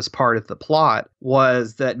Expo as part of the plot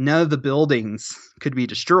was that none of the buildings could be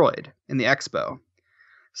destroyed in the Expo.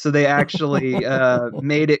 So they actually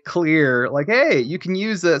made it clear, hey, you can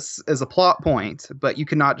use this as a plot point, but you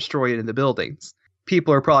cannot destroy it in the buildings.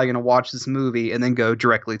 People are probably going to watch this movie and then go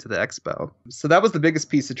directly to the Expo. So that was the biggest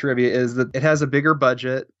piece of trivia, is that it has a bigger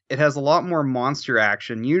budget. It has a lot more monster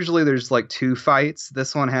action. Usually there's 2 fights.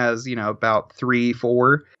 This one has, about 3,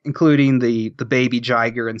 4, including the baby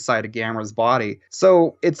Jiger inside of Gamera's body.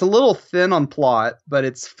 So it's a little thin on plot, but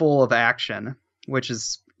it's full of action, which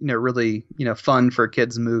is really fun for a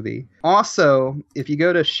kids movie. Also, if you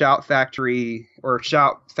go to Shout Factory or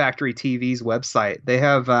Shout Factory TV's website, they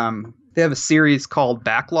have a series called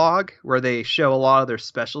Backlog, where they show a lot of their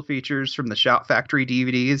special features from the Shout Factory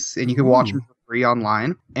DVDs, and you can watch them for free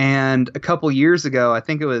online. And a couple years ago, I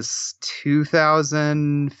think it was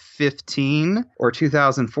 2015 or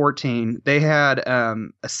 2014, they had a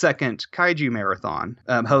second kaiju marathon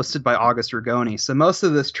hosted by August Rigoni. So most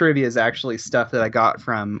of this trivia is actually stuff that I got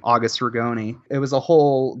from August Rigoni. It was a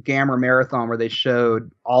whole Gamera marathon where they showed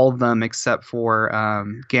all of them except for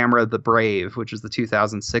Gamera the Brave, which is the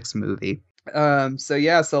 2006 movie. So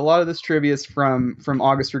a lot of this trivia is from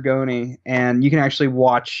August Rigoni, and you can actually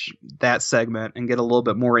watch that segment and get a little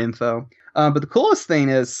bit more info. But the coolest thing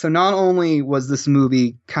is, so not only was this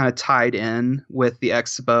movie kind of tied in with the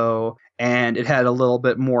Expo, and it had a little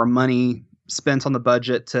bit more money spent on the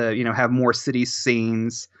budget to, have more city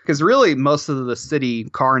scenes, because really most of the city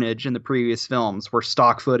carnage in the previous films were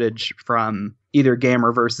stock footage from either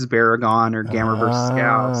Gamera versus Baragon or Gamera versus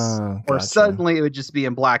Gauss, or suddenly it would just be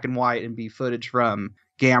in black and white and be footage from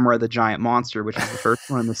Gamera the Giant Monster, which is the first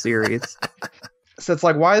one in the series. So it's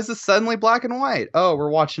why is this suddenly black and white? Oh, we're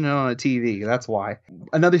watching it on a TV. That's why.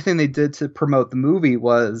 Another thing they did to promote the movie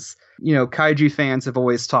was, kaiju fans have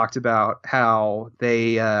always talked about how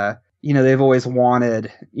they, they've always wanted,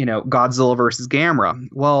 Godzilla versus Gamera.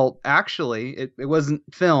 Well, actually, it wasn't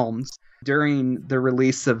filmed during the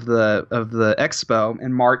release of the expo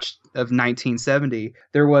in March of 1970,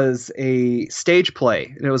 there was a stage play.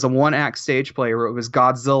 And it was a one-act stage play where it was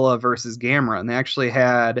Godzilla versus Gamera. And they actually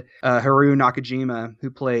had Haruo Nakajima, who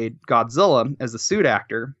played Godzilla, as a suit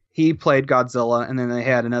actor. He played Godzilla, and then they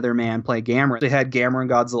had another man play Gamera. They had Gamera and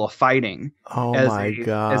Godzilla fighting. Oh as my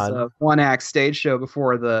God. As a one-act stage show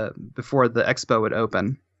before the expo would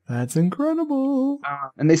open. That's incredible.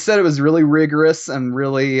 And they said it was really rigorous and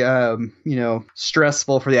really,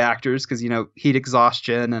 stressful for the actors because, heat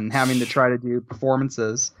exhaustion and having to try to do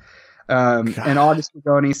performances. And August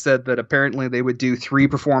Rigoni said that apparently they would do 3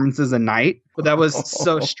 performances a night, but that was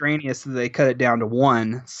so strenuous that they cut it down to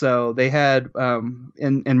 1. So they had,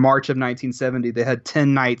 in March of 1970, they had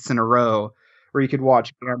 10 nights in a row where you could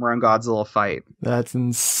watch Gamera and Godzilla fight. That's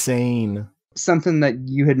insane. Something that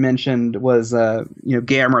you had mentioned was,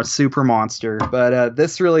 Gamera Super Monster, but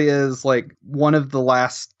this really is like one of the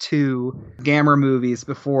last 2 Gamera movies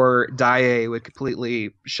before Daiei would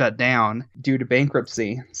completely shut down due to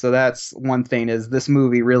bankruptcy. So that's one thing, is this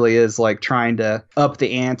movie really is like trying to up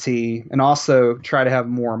the ante and also try to have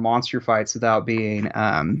more monster fights without being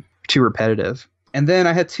too repetitive. And then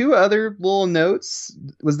I had 2 other little notes.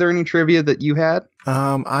 Was there any trivia that you had?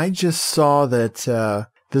 I just saw that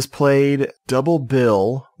this played double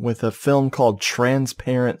bill with a film called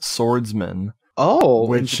Transparent Swordsman. Oh,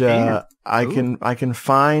 which I can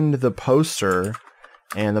find the poster,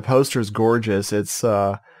 and the poster is gorgeous. It's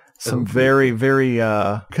some very, very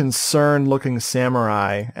concerned looking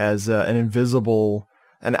samurai as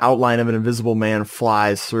an outline of an invisible man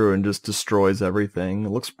flies through and just destroys everything. It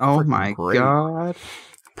looks great. God.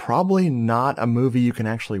 Probably not a movie you can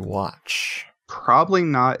actually watch. Probably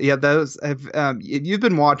not. Yeah, those have. You've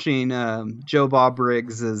been watching Joe Bob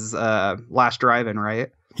Briggs's Last Drive-In, right?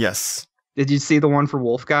 Yes. Did you see the one for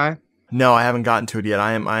Wolf Guy? No, I haven't gotten to it yet.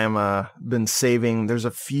 I am been saving. There's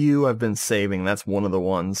a few I've been saving. That's one of the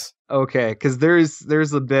ones. Okay, because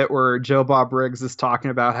there's a bit where Joe Bob Briggs is talking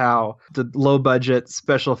about how the low budget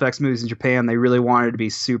special effects movies in Japan, they really wanted to be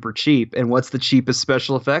super cheap. And what's the cheapest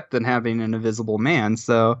special effect than having an invisible man?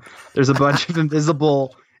 So there's a bunch of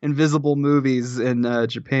invisible movies in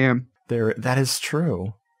Japan. That is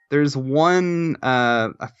true. There's one,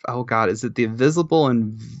 is it The Invisible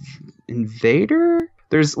Invader?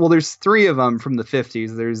 There's 3 of them from the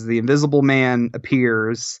 50s. There's The Invisible Man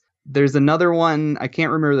Appears. There's another one, I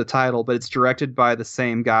can't remember the title, but it's directed by the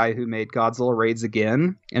same guy who made Godzilla Raids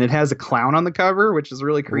Again. And it has a clown on the cover, which is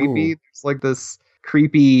really creepy. It's like this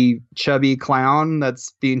creepy, chubby clown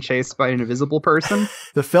that's being chased by an invisible person.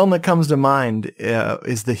 The film that comes to mind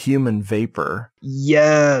is The Human Vapor.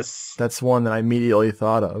 Yes. That's one that I immediately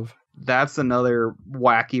thought of. That's another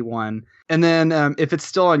wacky one. And then if it's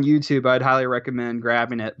still on YouTube, I'd highly recommend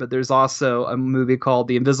grabbing it. But there's also a movie called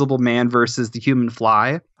The Invisible Man versus the Human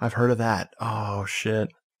Fly. I've heard of that. Oh, shit.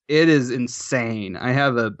 It is insane. I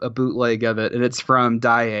have a bootleg of it, and it's from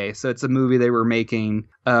Daiei. So it's a movie they were making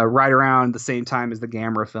right around the same time as the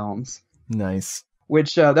Gamera films. Nice.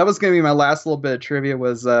 Which that was going to be my last little bit of trivia,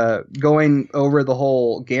 was going over the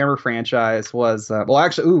whole Gamera franchise was...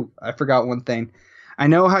 I forgot one thing. I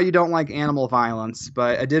know how you don't like animal violence,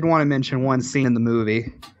 but I did want to mention one scene in the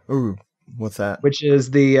movie. Ooh, what's that? Which is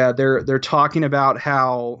they're talking about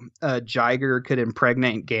how Jiger could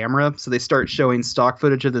impregnate Gamera, so they start showing stock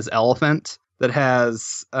footage of this elephant that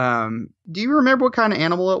has. Do you remember what kind of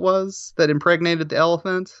animal it was that impregnated the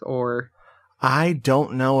elephant? Or I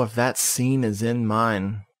don't know if that scene is in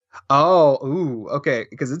mine. Okay,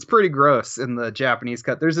 because it's pretty gross in the Japanese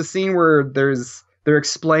cut. There's a scene where they're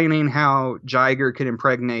explaining how Jiger could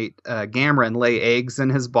impregnate Gamera and lay eggs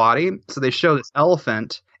in his body. So they show this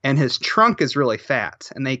elephant, and his trunk is really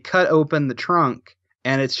fat. And they cut open the trunk,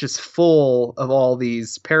 and it's just full of all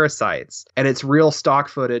these parasites. And it's real stock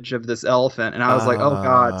footage of this elephant. And I was like, oh,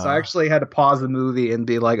 God. So I actually had to pause the movie and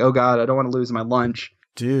be like, oh, God, I don't want to lose my lunch.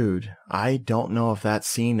 Dude, I don't know if that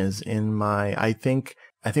scene is in my... I think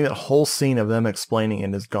that whole scene of them explaining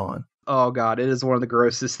it is gone. Oh, God, it is one of the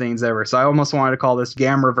grossest things ever. So I almost wanted to call this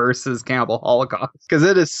Gamera versus Cannibal Holocaust, because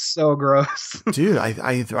it is so gross. Dude,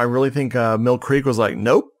 I really think Mill Creek was like,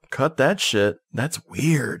 nope, cut that shit. That's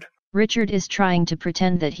weird. Richard is trying to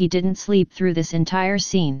pretend that he didn't sleep through this entire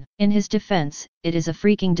scene. In his defense, it is a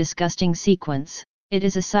freaking disgusting sequence. It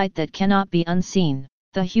is a sight that cannot be unseen.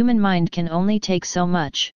 The human mind can only take so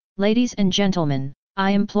much. Ladies and gentlemen,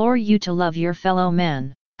 I implore you to love your fellow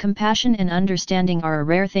man. Compassion and understanding are a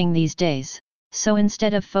rare thing these days. So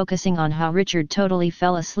instead of focusing on how Richard totally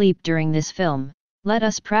fell asleep during this film, let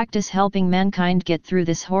us practice helping mankind get through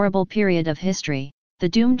this horrible period of history. The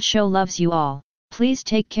Doomed Show loves you all. Please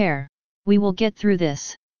take care. We will get through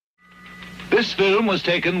this. This film was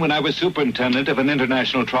taken when I was superintendent of an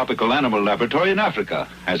international tropical animal laboratory in Africa.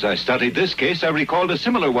 As I studied this case, I recalled a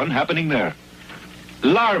similar one happening there.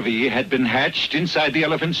 Larvae had been hatched inside the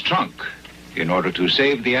elephant's trunk. In order to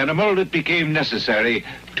save the animal, it became necessary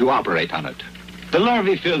to operate on it. The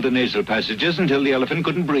larvae filled the nasal passages until the elephant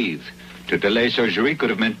couldn't breathe. To delay surgery could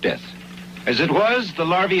have meant death. As it was, the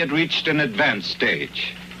larvae had reached an advanced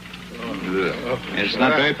stage. It's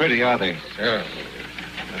not very pretty, are they?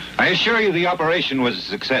 I assure you the operation was a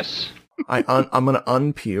success. I'm going to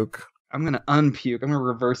unpuke. I'm going to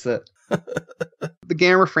reverse it. The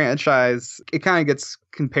Gamera franchise, it kind of gets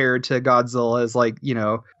compared to Godzilla as like, you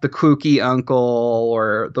know, the kooky uncle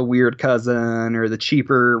or the weird cousin or the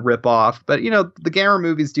cheaper ripoff. But, you know, the Gamera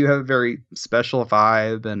movies do have a very special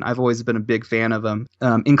vibe, and I've always been a big fan of them,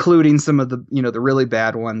 including some of the, you know, the really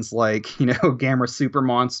bad ones like, you know, Gamera Super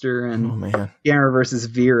Monster and Gamera versus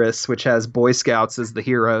Virus, which has Boy Scouts as the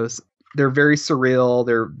heroes. They're very surreal.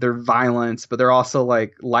 They're violent, but they're also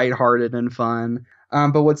like lighthearted and fun.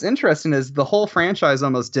 But what's interesting is the whole franchise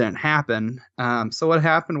almost didn't happen. So what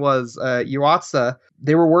happened was Yuasa,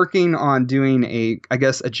 they were working on doing a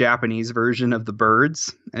Japanese version of The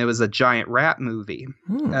Birds. And it was a giant rat movie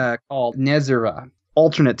called Nezura.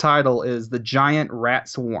 Alternate title is The Giant Rat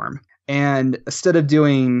Swarm. And instead of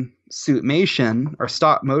doing suitmation or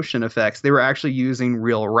stop motion effects, they were actually using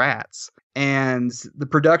real rats. And the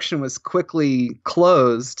production was quickly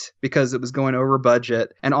closed because it was going over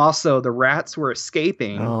budget. And also the rats were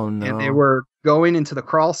escaping. Oh, no. And they were going into the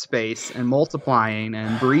crawl space and multiplying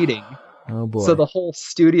and breeding. Oh, boy. So the whole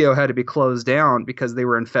studio had to be closed down because they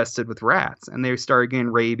were infested with rats. And they started getting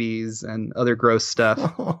rabies and other gross stuff.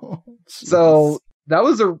 So that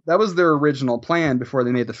was their original plan before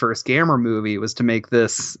they made the first Gamera movie, was to make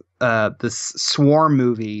this swarm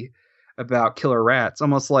movie about killer rats,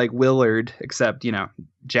 almost like Willard, except, you know,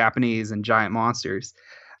 Japanese and giant monsters.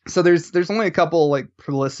 So there's only a couple like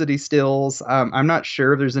publicity stills. I'm not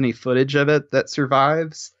sure if there's any footage of it that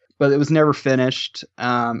survives, but it was never finished.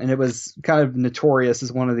 And it was kind of notorious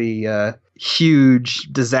as one of the huge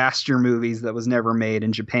disaster movies that was never made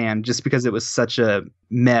in Japan, just because it was such a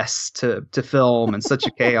mess to film and such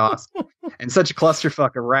a chaos. And such a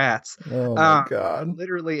clusterfuck of rats. Oh, my God.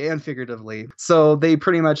 Literally and figuratively. So they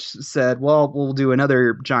pretty much said, well, we'll do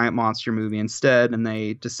another giant monster movie instead. And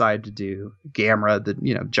they decided to do Gamera, the,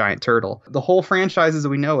 you know, giant turtle. The whole franchise as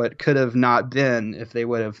we know it could have not been if they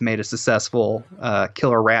would have made a successful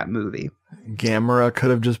killer rat movie. Gamera could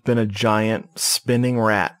have just been a giant spinning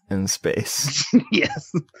rat in space.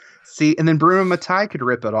 Yes. See, and then Bruno Mattei could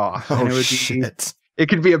rip it off. Oh, and it would shit. It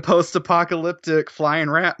could be a post-apocalyptic flying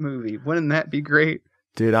rat movie. Wouldn't that be great?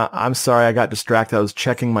 Dude, I'm sorry I got distracted. I was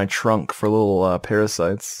checking my trunk for little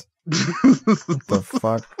parasites. What the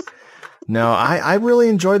fuck? No, I really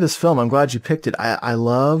enjoyed this film. I'm glad you picked it. I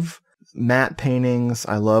love matte paintings.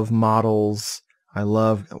 I love models. I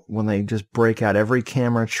love when they just break out every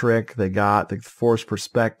camera trick they got, the forced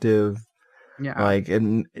perspective. Yeah. Like,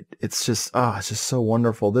 it's just so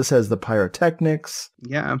wonderful. This has the pyrotechnics.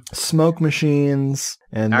 Yeah. Smoke machines.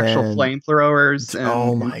 And actual flamethrowers.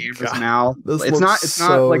 Oh my God. Mouth. It's not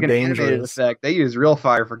like an animated effect. They use real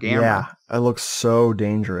fire for Gamera. Yeah. It looks so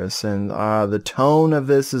dangerous. And the tone of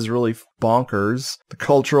this is really bonkers. The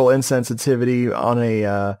cultural insensitivity on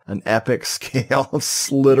an epic scale.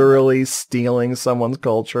 It's literally stealing someone's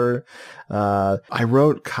culture. I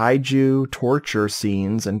wrote kaiju torture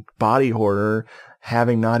scenes and body horror,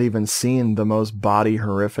 having not even seen the most body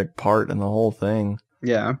horrific part in the whole thing.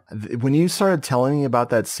 Yeah. When you started telling me about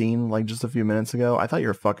that scene like just a few minutes ago, I thought you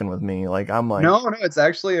were fucking with me. Like, I'm like, no, it's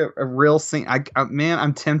actually a real scene. Man,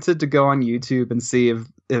 I'm tempted to go on YouTube and see if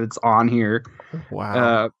it's on here.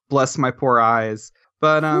 Wow. Bless my poor eyes.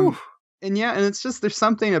 But and yeah, and it's just, there's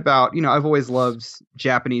something about, you know, I've always loved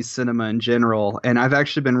Japanese cinema in general, and I've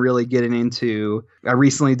actually been really getting into, I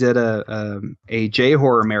recently did a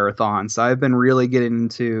J-horror marathon, so I've been really getting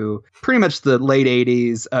into pretty much the late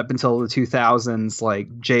 80s up until the 2000s, like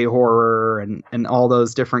J-horror and all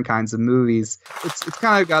those different kinds of movies. It's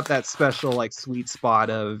kind of got that special, like, sweet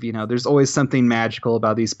spot of, you know, there's always something magical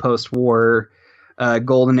about these post-war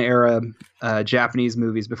golden era Japanese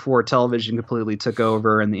movies before television completely took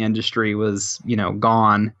over and the industry was, you know,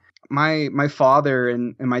 gone. My father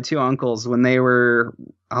and my two uncles, when they were,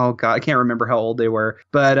 oh God, I can't remember how old they were,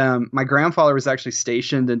 but my grandfather was actually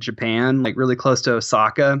stationed in Japan, like really close to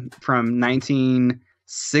Osaka, from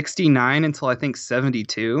 1969 until I think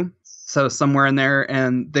 72. So somewhere in there,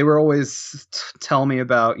 and they were always tell me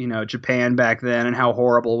about, Japan back then and how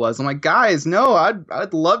horrible it was. I'm like, guys, no,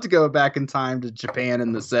 I'd love to go back in time to Japan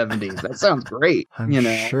in the 70s. That sounds great.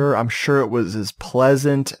 I'm sure it was as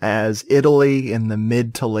pleasant as Italy in the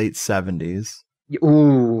mid to late 70s.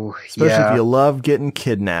 Ooh, especially if you love getting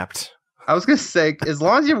kidnapped. I was gonna say, as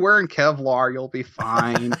long as you're wearing Kevlar, you'll be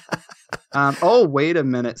fine. Oh, wait a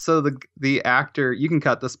minute. So the actor, you can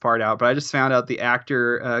cut this part out, but I just found out the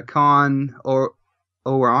actor Kon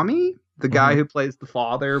Orami, the guy who plays the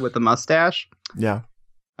father with the mustache,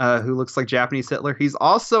 who looks like Japanese Hitler. He's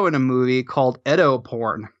also in a movie called Edo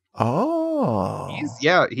Porn. Oh,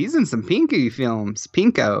 he's in some Pinku films.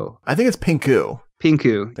 Pinko. I think it's Pinku.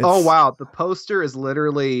 Oh wow, the poster is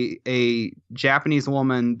literally a Japanese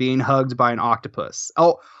woman being hugged by an octopus.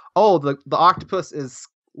 Oh, the octopus is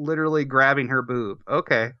literally grabbing her boob.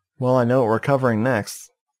 Okay. Well, I know what we're covering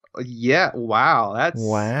next. Yeah. Wow.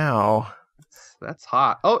 That's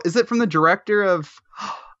hot. Oh, is it from the director of?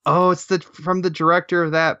 Oh, it's from the director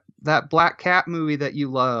of that Black Cat movie that you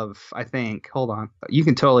love. I think. Hold on. You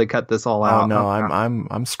can totally cut this all out. Oh no, I'm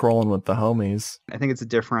scrolling with the homies. I think it's a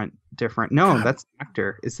different. No, that's an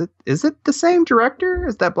actor. Is it the same director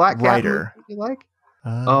as that Black Cat writer movie you like?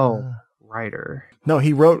 Writer. No,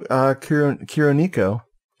 he wrote Kuroneko.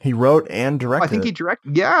 He wrote and directed. I think he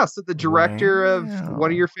directed. Yeah, so the director of one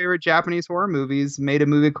of your favorite Japanese horror movies made a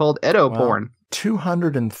movie called Edo Porn.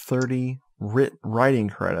 230 writing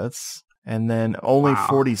credits, and then only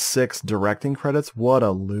 46 directing credits. What a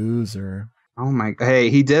loser. Oh my! Hey,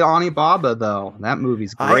 he did Onibaba though. That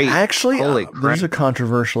movie's great. Holy crap. There's a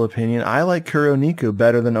controversial opinion. I like Kuroneko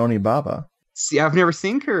better than Onibaba. See, I've never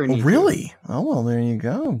seen Kuroneko. Oh, really? Oh, well, there you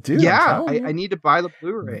go, dude. Yeah, I need to buy the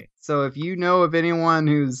Blu-ray. So if you know of anyone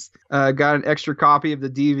who's got an extra copy of the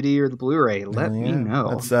DVD or the Blu-ray, let me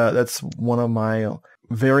know. That's one of my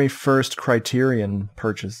very first Criterion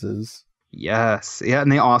purchases. Yes, yeah,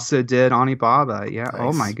 and they also did Onibaba. Yeah. Nice.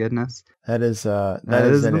 Oh my goodness. That is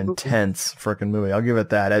an intense freaking movie. I'll give it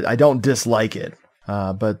that. I don't dislike it,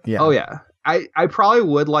 but yeah. Oh yeah. I probably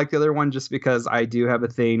would like the other one just because I do have a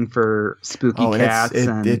thing for spooky cats.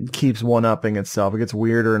 It keeps one-upping itself. It gets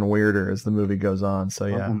weirder and weirder as the movie goes on. So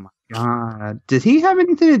yeah. Oh my god! Did he have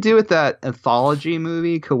anything to do with that anthology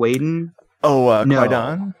movie, Kwaidan? Oh,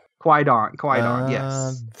 no. Kwaidan.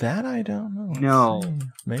 Yes. That I don't know. No,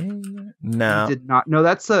 maybe no. He did not. No,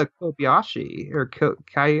 that's a Kobayashi or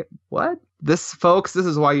what? This, folks, this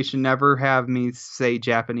is why you should never have me say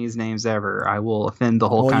Japanese names ever. I will offend the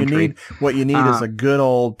whole country. What you need is a good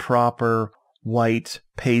old proper white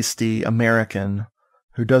pasty American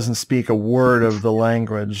who doesn't speak a word of the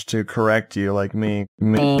language to correct you like me.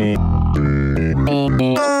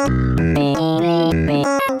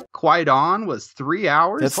 Kwaidan was 3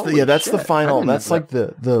 hours. That's the final. That's like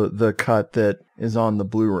the cut that is on the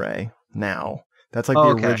Blu-ray now. That's like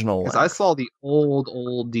the original. Because I saw the old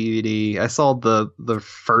DVD. I saw the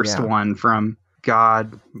first one from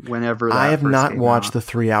whenever that I have not watched out.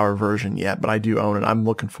 the 3-hour version yet, but I do own it. I'm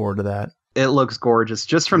looking forward to that. It looks gorgeous.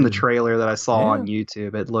 Just from the trailer that I saw on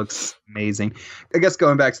YouTube, it looks amazing. I guess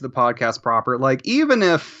going back to the podcast proper, like even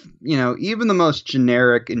if, even the most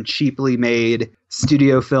generic and cheaply made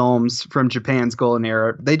studio films from Japan's golden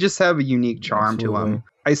era, they just have a unique charm to them.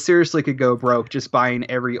 I seriously could go broke just buying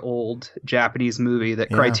every old Japanese movie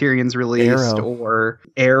that Criterion's released or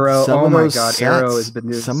Arrow. Oh my God, Arrow has been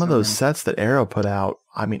doing some of those sets that Arrow put out.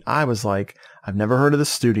 I mean, I was like, I've never heard of the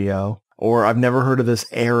studio, or I've never heard of this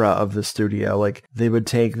era of the studio. Like, they would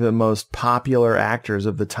take the most popular actors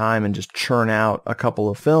of the time and just churn out a couple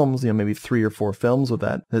of films, maybe 3 or 4 films with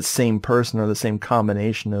that same person or the same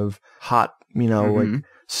combination of hot, like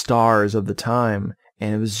stars of the time.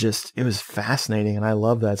 And it was fascinating, and I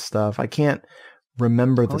love that stuff. I can't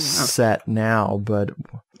remember the set now, but...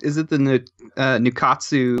 Is it the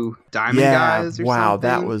Nukatsu Diamond Guys or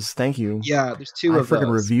something? Thank you. Yeah, there's 2 of those. I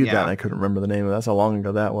freaking reviewed that, and I couldn't remember the name of it. That's how long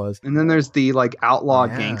ago that was. And then there's the, outlaw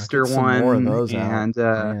gangster one. More of those and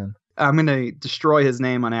I'm going to destroy his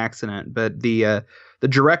name on accident, but the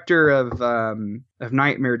director of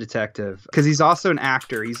Nightmare Detective, because he's also an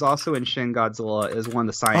actor. He's also in Shin Godzilla as one of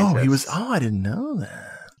the scientists. I didn't know that.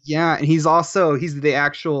 Yeah, and he's the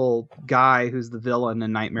actual guy who's the villain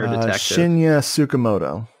in Nightmare Detective. Shinya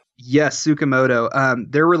Tsukamoto. Yes, Tsukamoto.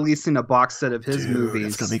 They're releasing a box set of his movies.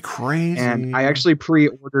 It's gonna be crazy. And I actually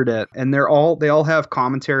pre-ordered it, and they all have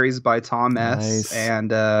commentaries by Tom S.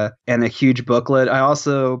 and a huge booklet. I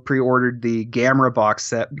also pre-ordered the Gamera box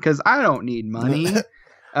set because I don't need money.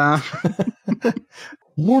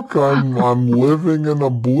 Look, I'm living in a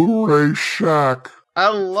Blu-ray shack. I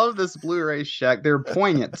love this Blu-ray Shaq. They're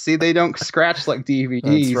poignant. See, they don't scratch like DVDs.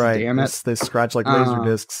 That's right. Damn it. They scratch like laser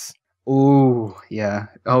discs. Ooh, yeah.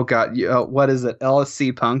 Oh god, what is it?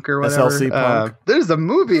 LSC Punk or whatever? SLC Punk. There's a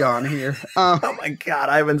movie on here. Oh my god,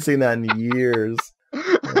 I haven't seen that in years.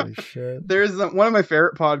 Holy shit. There's one of my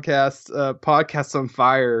favorite podcasts, Podcasts on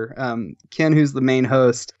Fire. Ken, who's the main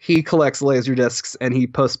host, he collects laser discs and he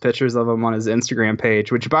posts pictures of them on his Instagram page,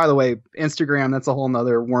 which, by the way, Instagram, that's a whole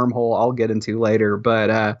nother wormhole I'll get into later.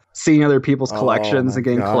 But seeing other people's collections and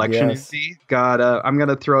getting collection envy. God, I'm going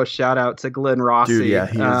to throw a shout out to Glenn Rossi. Dude,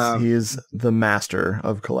 yeah, he is the master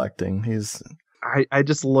of collecting. I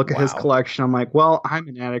just look at his collection. I'm like, well, I'm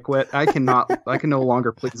inadequate. I can no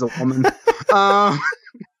longer please a woman.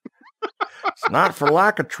 It's not for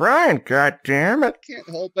lack of trying, god damn it. Can't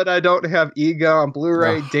help it. I don't have ego on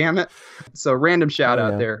Blu-ray, damn it. So random shout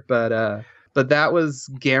out there. But that was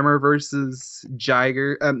Gamera versus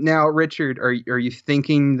Jiger. Now, Richard, are you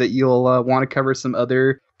thinking that you'll want to cover some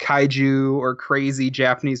other kaiju or crazy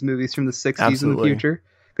Japanese movies from the 60s in the future?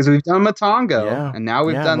 Because we've done Matango, and now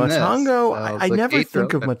we've done Matango, this. I never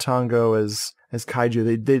think of Matango as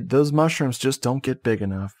kaiju. They those mushrooms just don't get big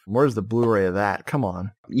enough. Where's the Blu-ray of that? Come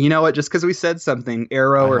on. You know what? Just because we said something,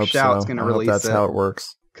 Arrow or Shout's going to release it. That's how it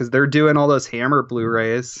works. Because they're doing all those Hammer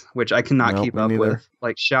Blu-rays, which I cannot keep up with.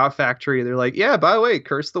 Like Shout Factory, they're like, yeah, by the way,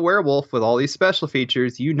 Curse the Werewolf with all these special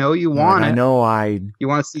features. You know you want it. I know You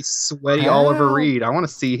want to see sweaty Oliver Reed. I want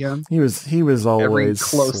to see him. He was always every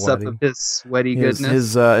close sweaty. Up of his sweaty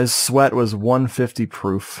goodness. His sweat was 150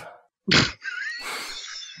 proof.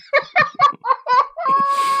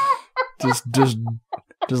 just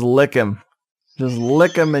lick him. Just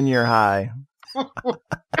lick him and you're high.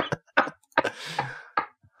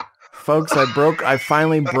 Folks, I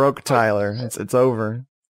finally broke Tyler. It's over.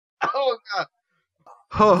 Oh god.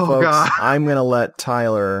 Oh Folks, god. I'm gonna let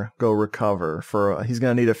Tyler go recover he's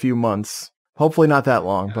gonna need a few months. Hopefully not that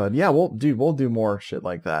long, but yeah, we'll do more shit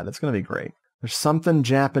like that. It's gonna be great. There's something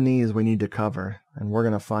Japanese we need to cover, and we're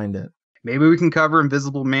gonna find it. Maybe we can cover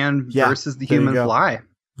Invisible Man versus the Human Fly.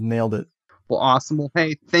 Nailed it. Well, awesome. Well,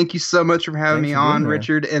 hey, thank you so much for having me on,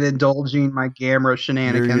 Richard, and indulging my Gamera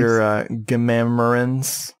shenanigans. Your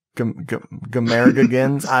Gamerans.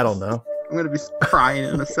 Gameragans? I don't know. I'm going to be crying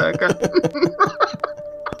in a second.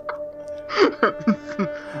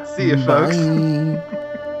 See you, folks.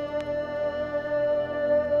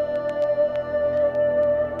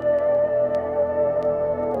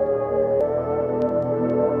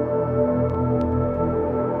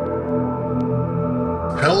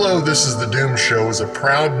 Hello, This is the Doom Show is a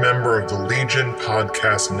proud member of the Legion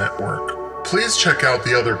Podcast Network. Please check out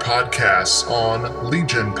the other podcasts on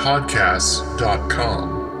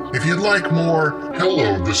legionpodcasts.com. If you'd like more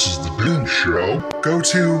Hello, This is the Doom Show, go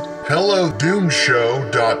to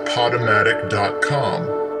hellodoomshow.podomatic.com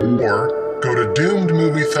or go to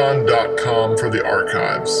doomedmoviethon.com for the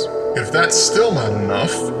archives. If that's still not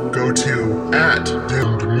enough, go to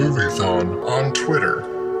 @doomedmoviethon on Twitter.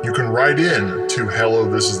 You can write in to Hello,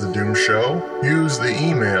 This is the Doom Show. Use the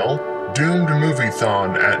email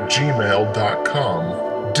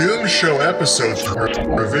doomedmoviethon@gmail.com. Doom Show episodes are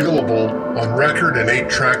available on record and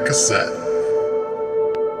 8-track cassette.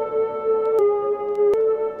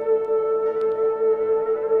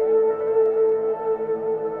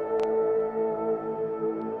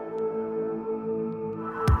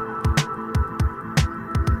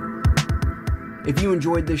 If you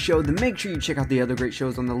enjoyed this show, then make sure you check out the other great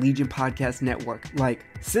shows on the Legion Podcast Network, like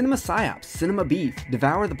Cinema Psyops, Cinema Beef,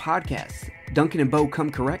 Devour the Podcast, Duncan and Bo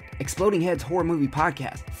Come Correct, Exploding Heads Horror Movie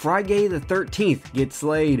Podcast, Friday the 13th, Get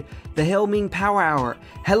Slayed, The Hellming Power Hour,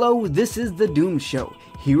 Hello, This is the Doom Show,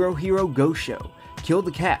 Hero Hero Go Show, Kill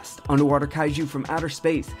the Cast, Underwater Kaiju from Outer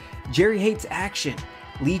Space, Jerry Hates Action,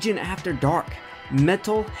 Legion After Dark,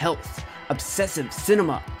 Mental Health, Obsessive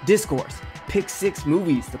Cinema, Discourse, Pick 6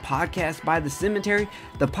 Movies, the podcast by The Cemetery,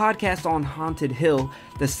 the podcast on Haunted Hill,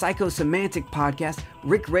 the Psychosemantic Podcast,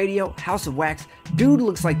 Rick Radio, House of Wax, Dude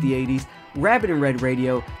Looks Like the 80s, Rabbit and Red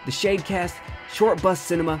Radio, the Shadecast, Short Bus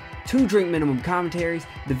Cinema, 2 Drink Minimum Commentaries,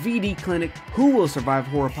 the VD Clinic, Who Will Survive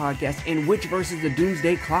Horror Podcast, and Witch vs. the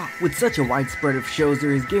Doomsday Clock. With such a wide spread of shows,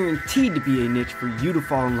 there is guaranteed to be a niche for you to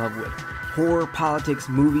fall in love with. Horror, politics,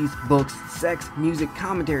 movies, books, sex, music,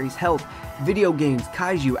 commentaries, health, video games,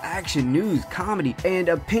 kaiju, action, news, comedy, and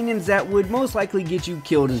opinions that would most likely get you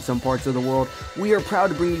killed in some parts of the world. We are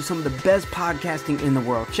proud to bring you some of the best podcasting in the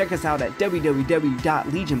world. Check us out at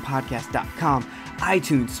www.legionpodcast.com,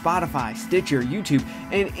 iTunes, Spotify, Stitcher, YouTube,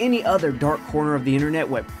 and any other dark corner of the internet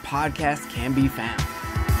where podcasts can be found.